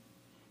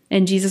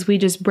 And Jesus, we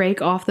just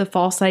break off the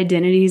false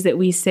identities that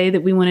we say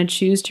that we want to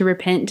choose to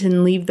repent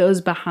and leave those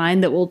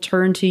behind, that will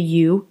turn to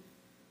you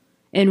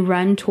and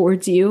run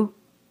towards you.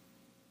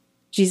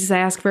 Jesus, I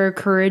ask for a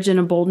courage and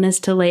a boldness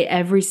to lay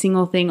every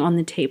single thing on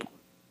the table.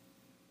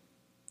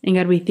 And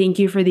God, we thank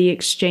you for the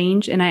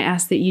exchange. And I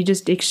ask that you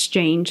just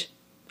exchange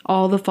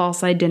all the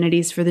false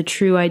identities for the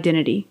true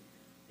identity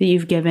that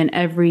you've given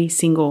every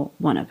single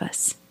one of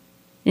us.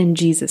 In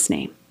Jesus'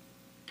 name.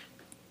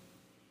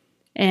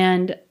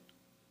 And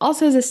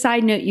also, as a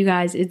side note, you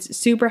guys, it's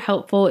super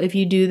helpful if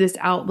you do this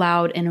out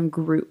loud in a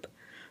group.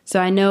 So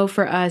I know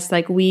for us,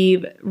 like,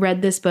 we've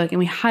read this book and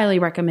we highly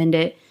recommend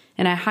it.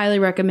 And I highly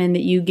recommend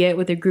that you get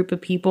with a group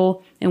of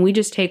people and we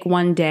just take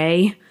one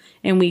day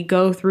and we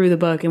go through the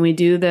book and we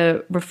do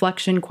the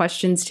reflection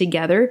questions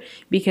together,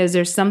 because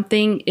there's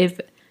something,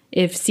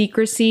 if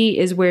secrecy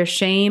is where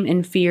shame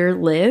and fear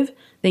live,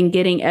 then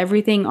getting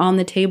everything on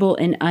the table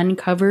and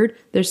uncovered,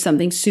 there's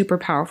something super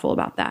powerful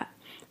about that.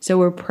 So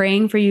we're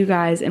praying for you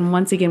guys. And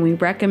once again, we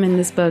recommend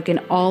this book, and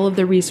all of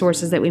the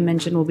resources that we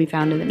mentioned will be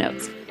found in the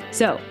notes.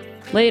 So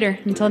later,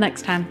 until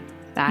next time.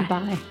 Bye.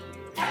 Bye.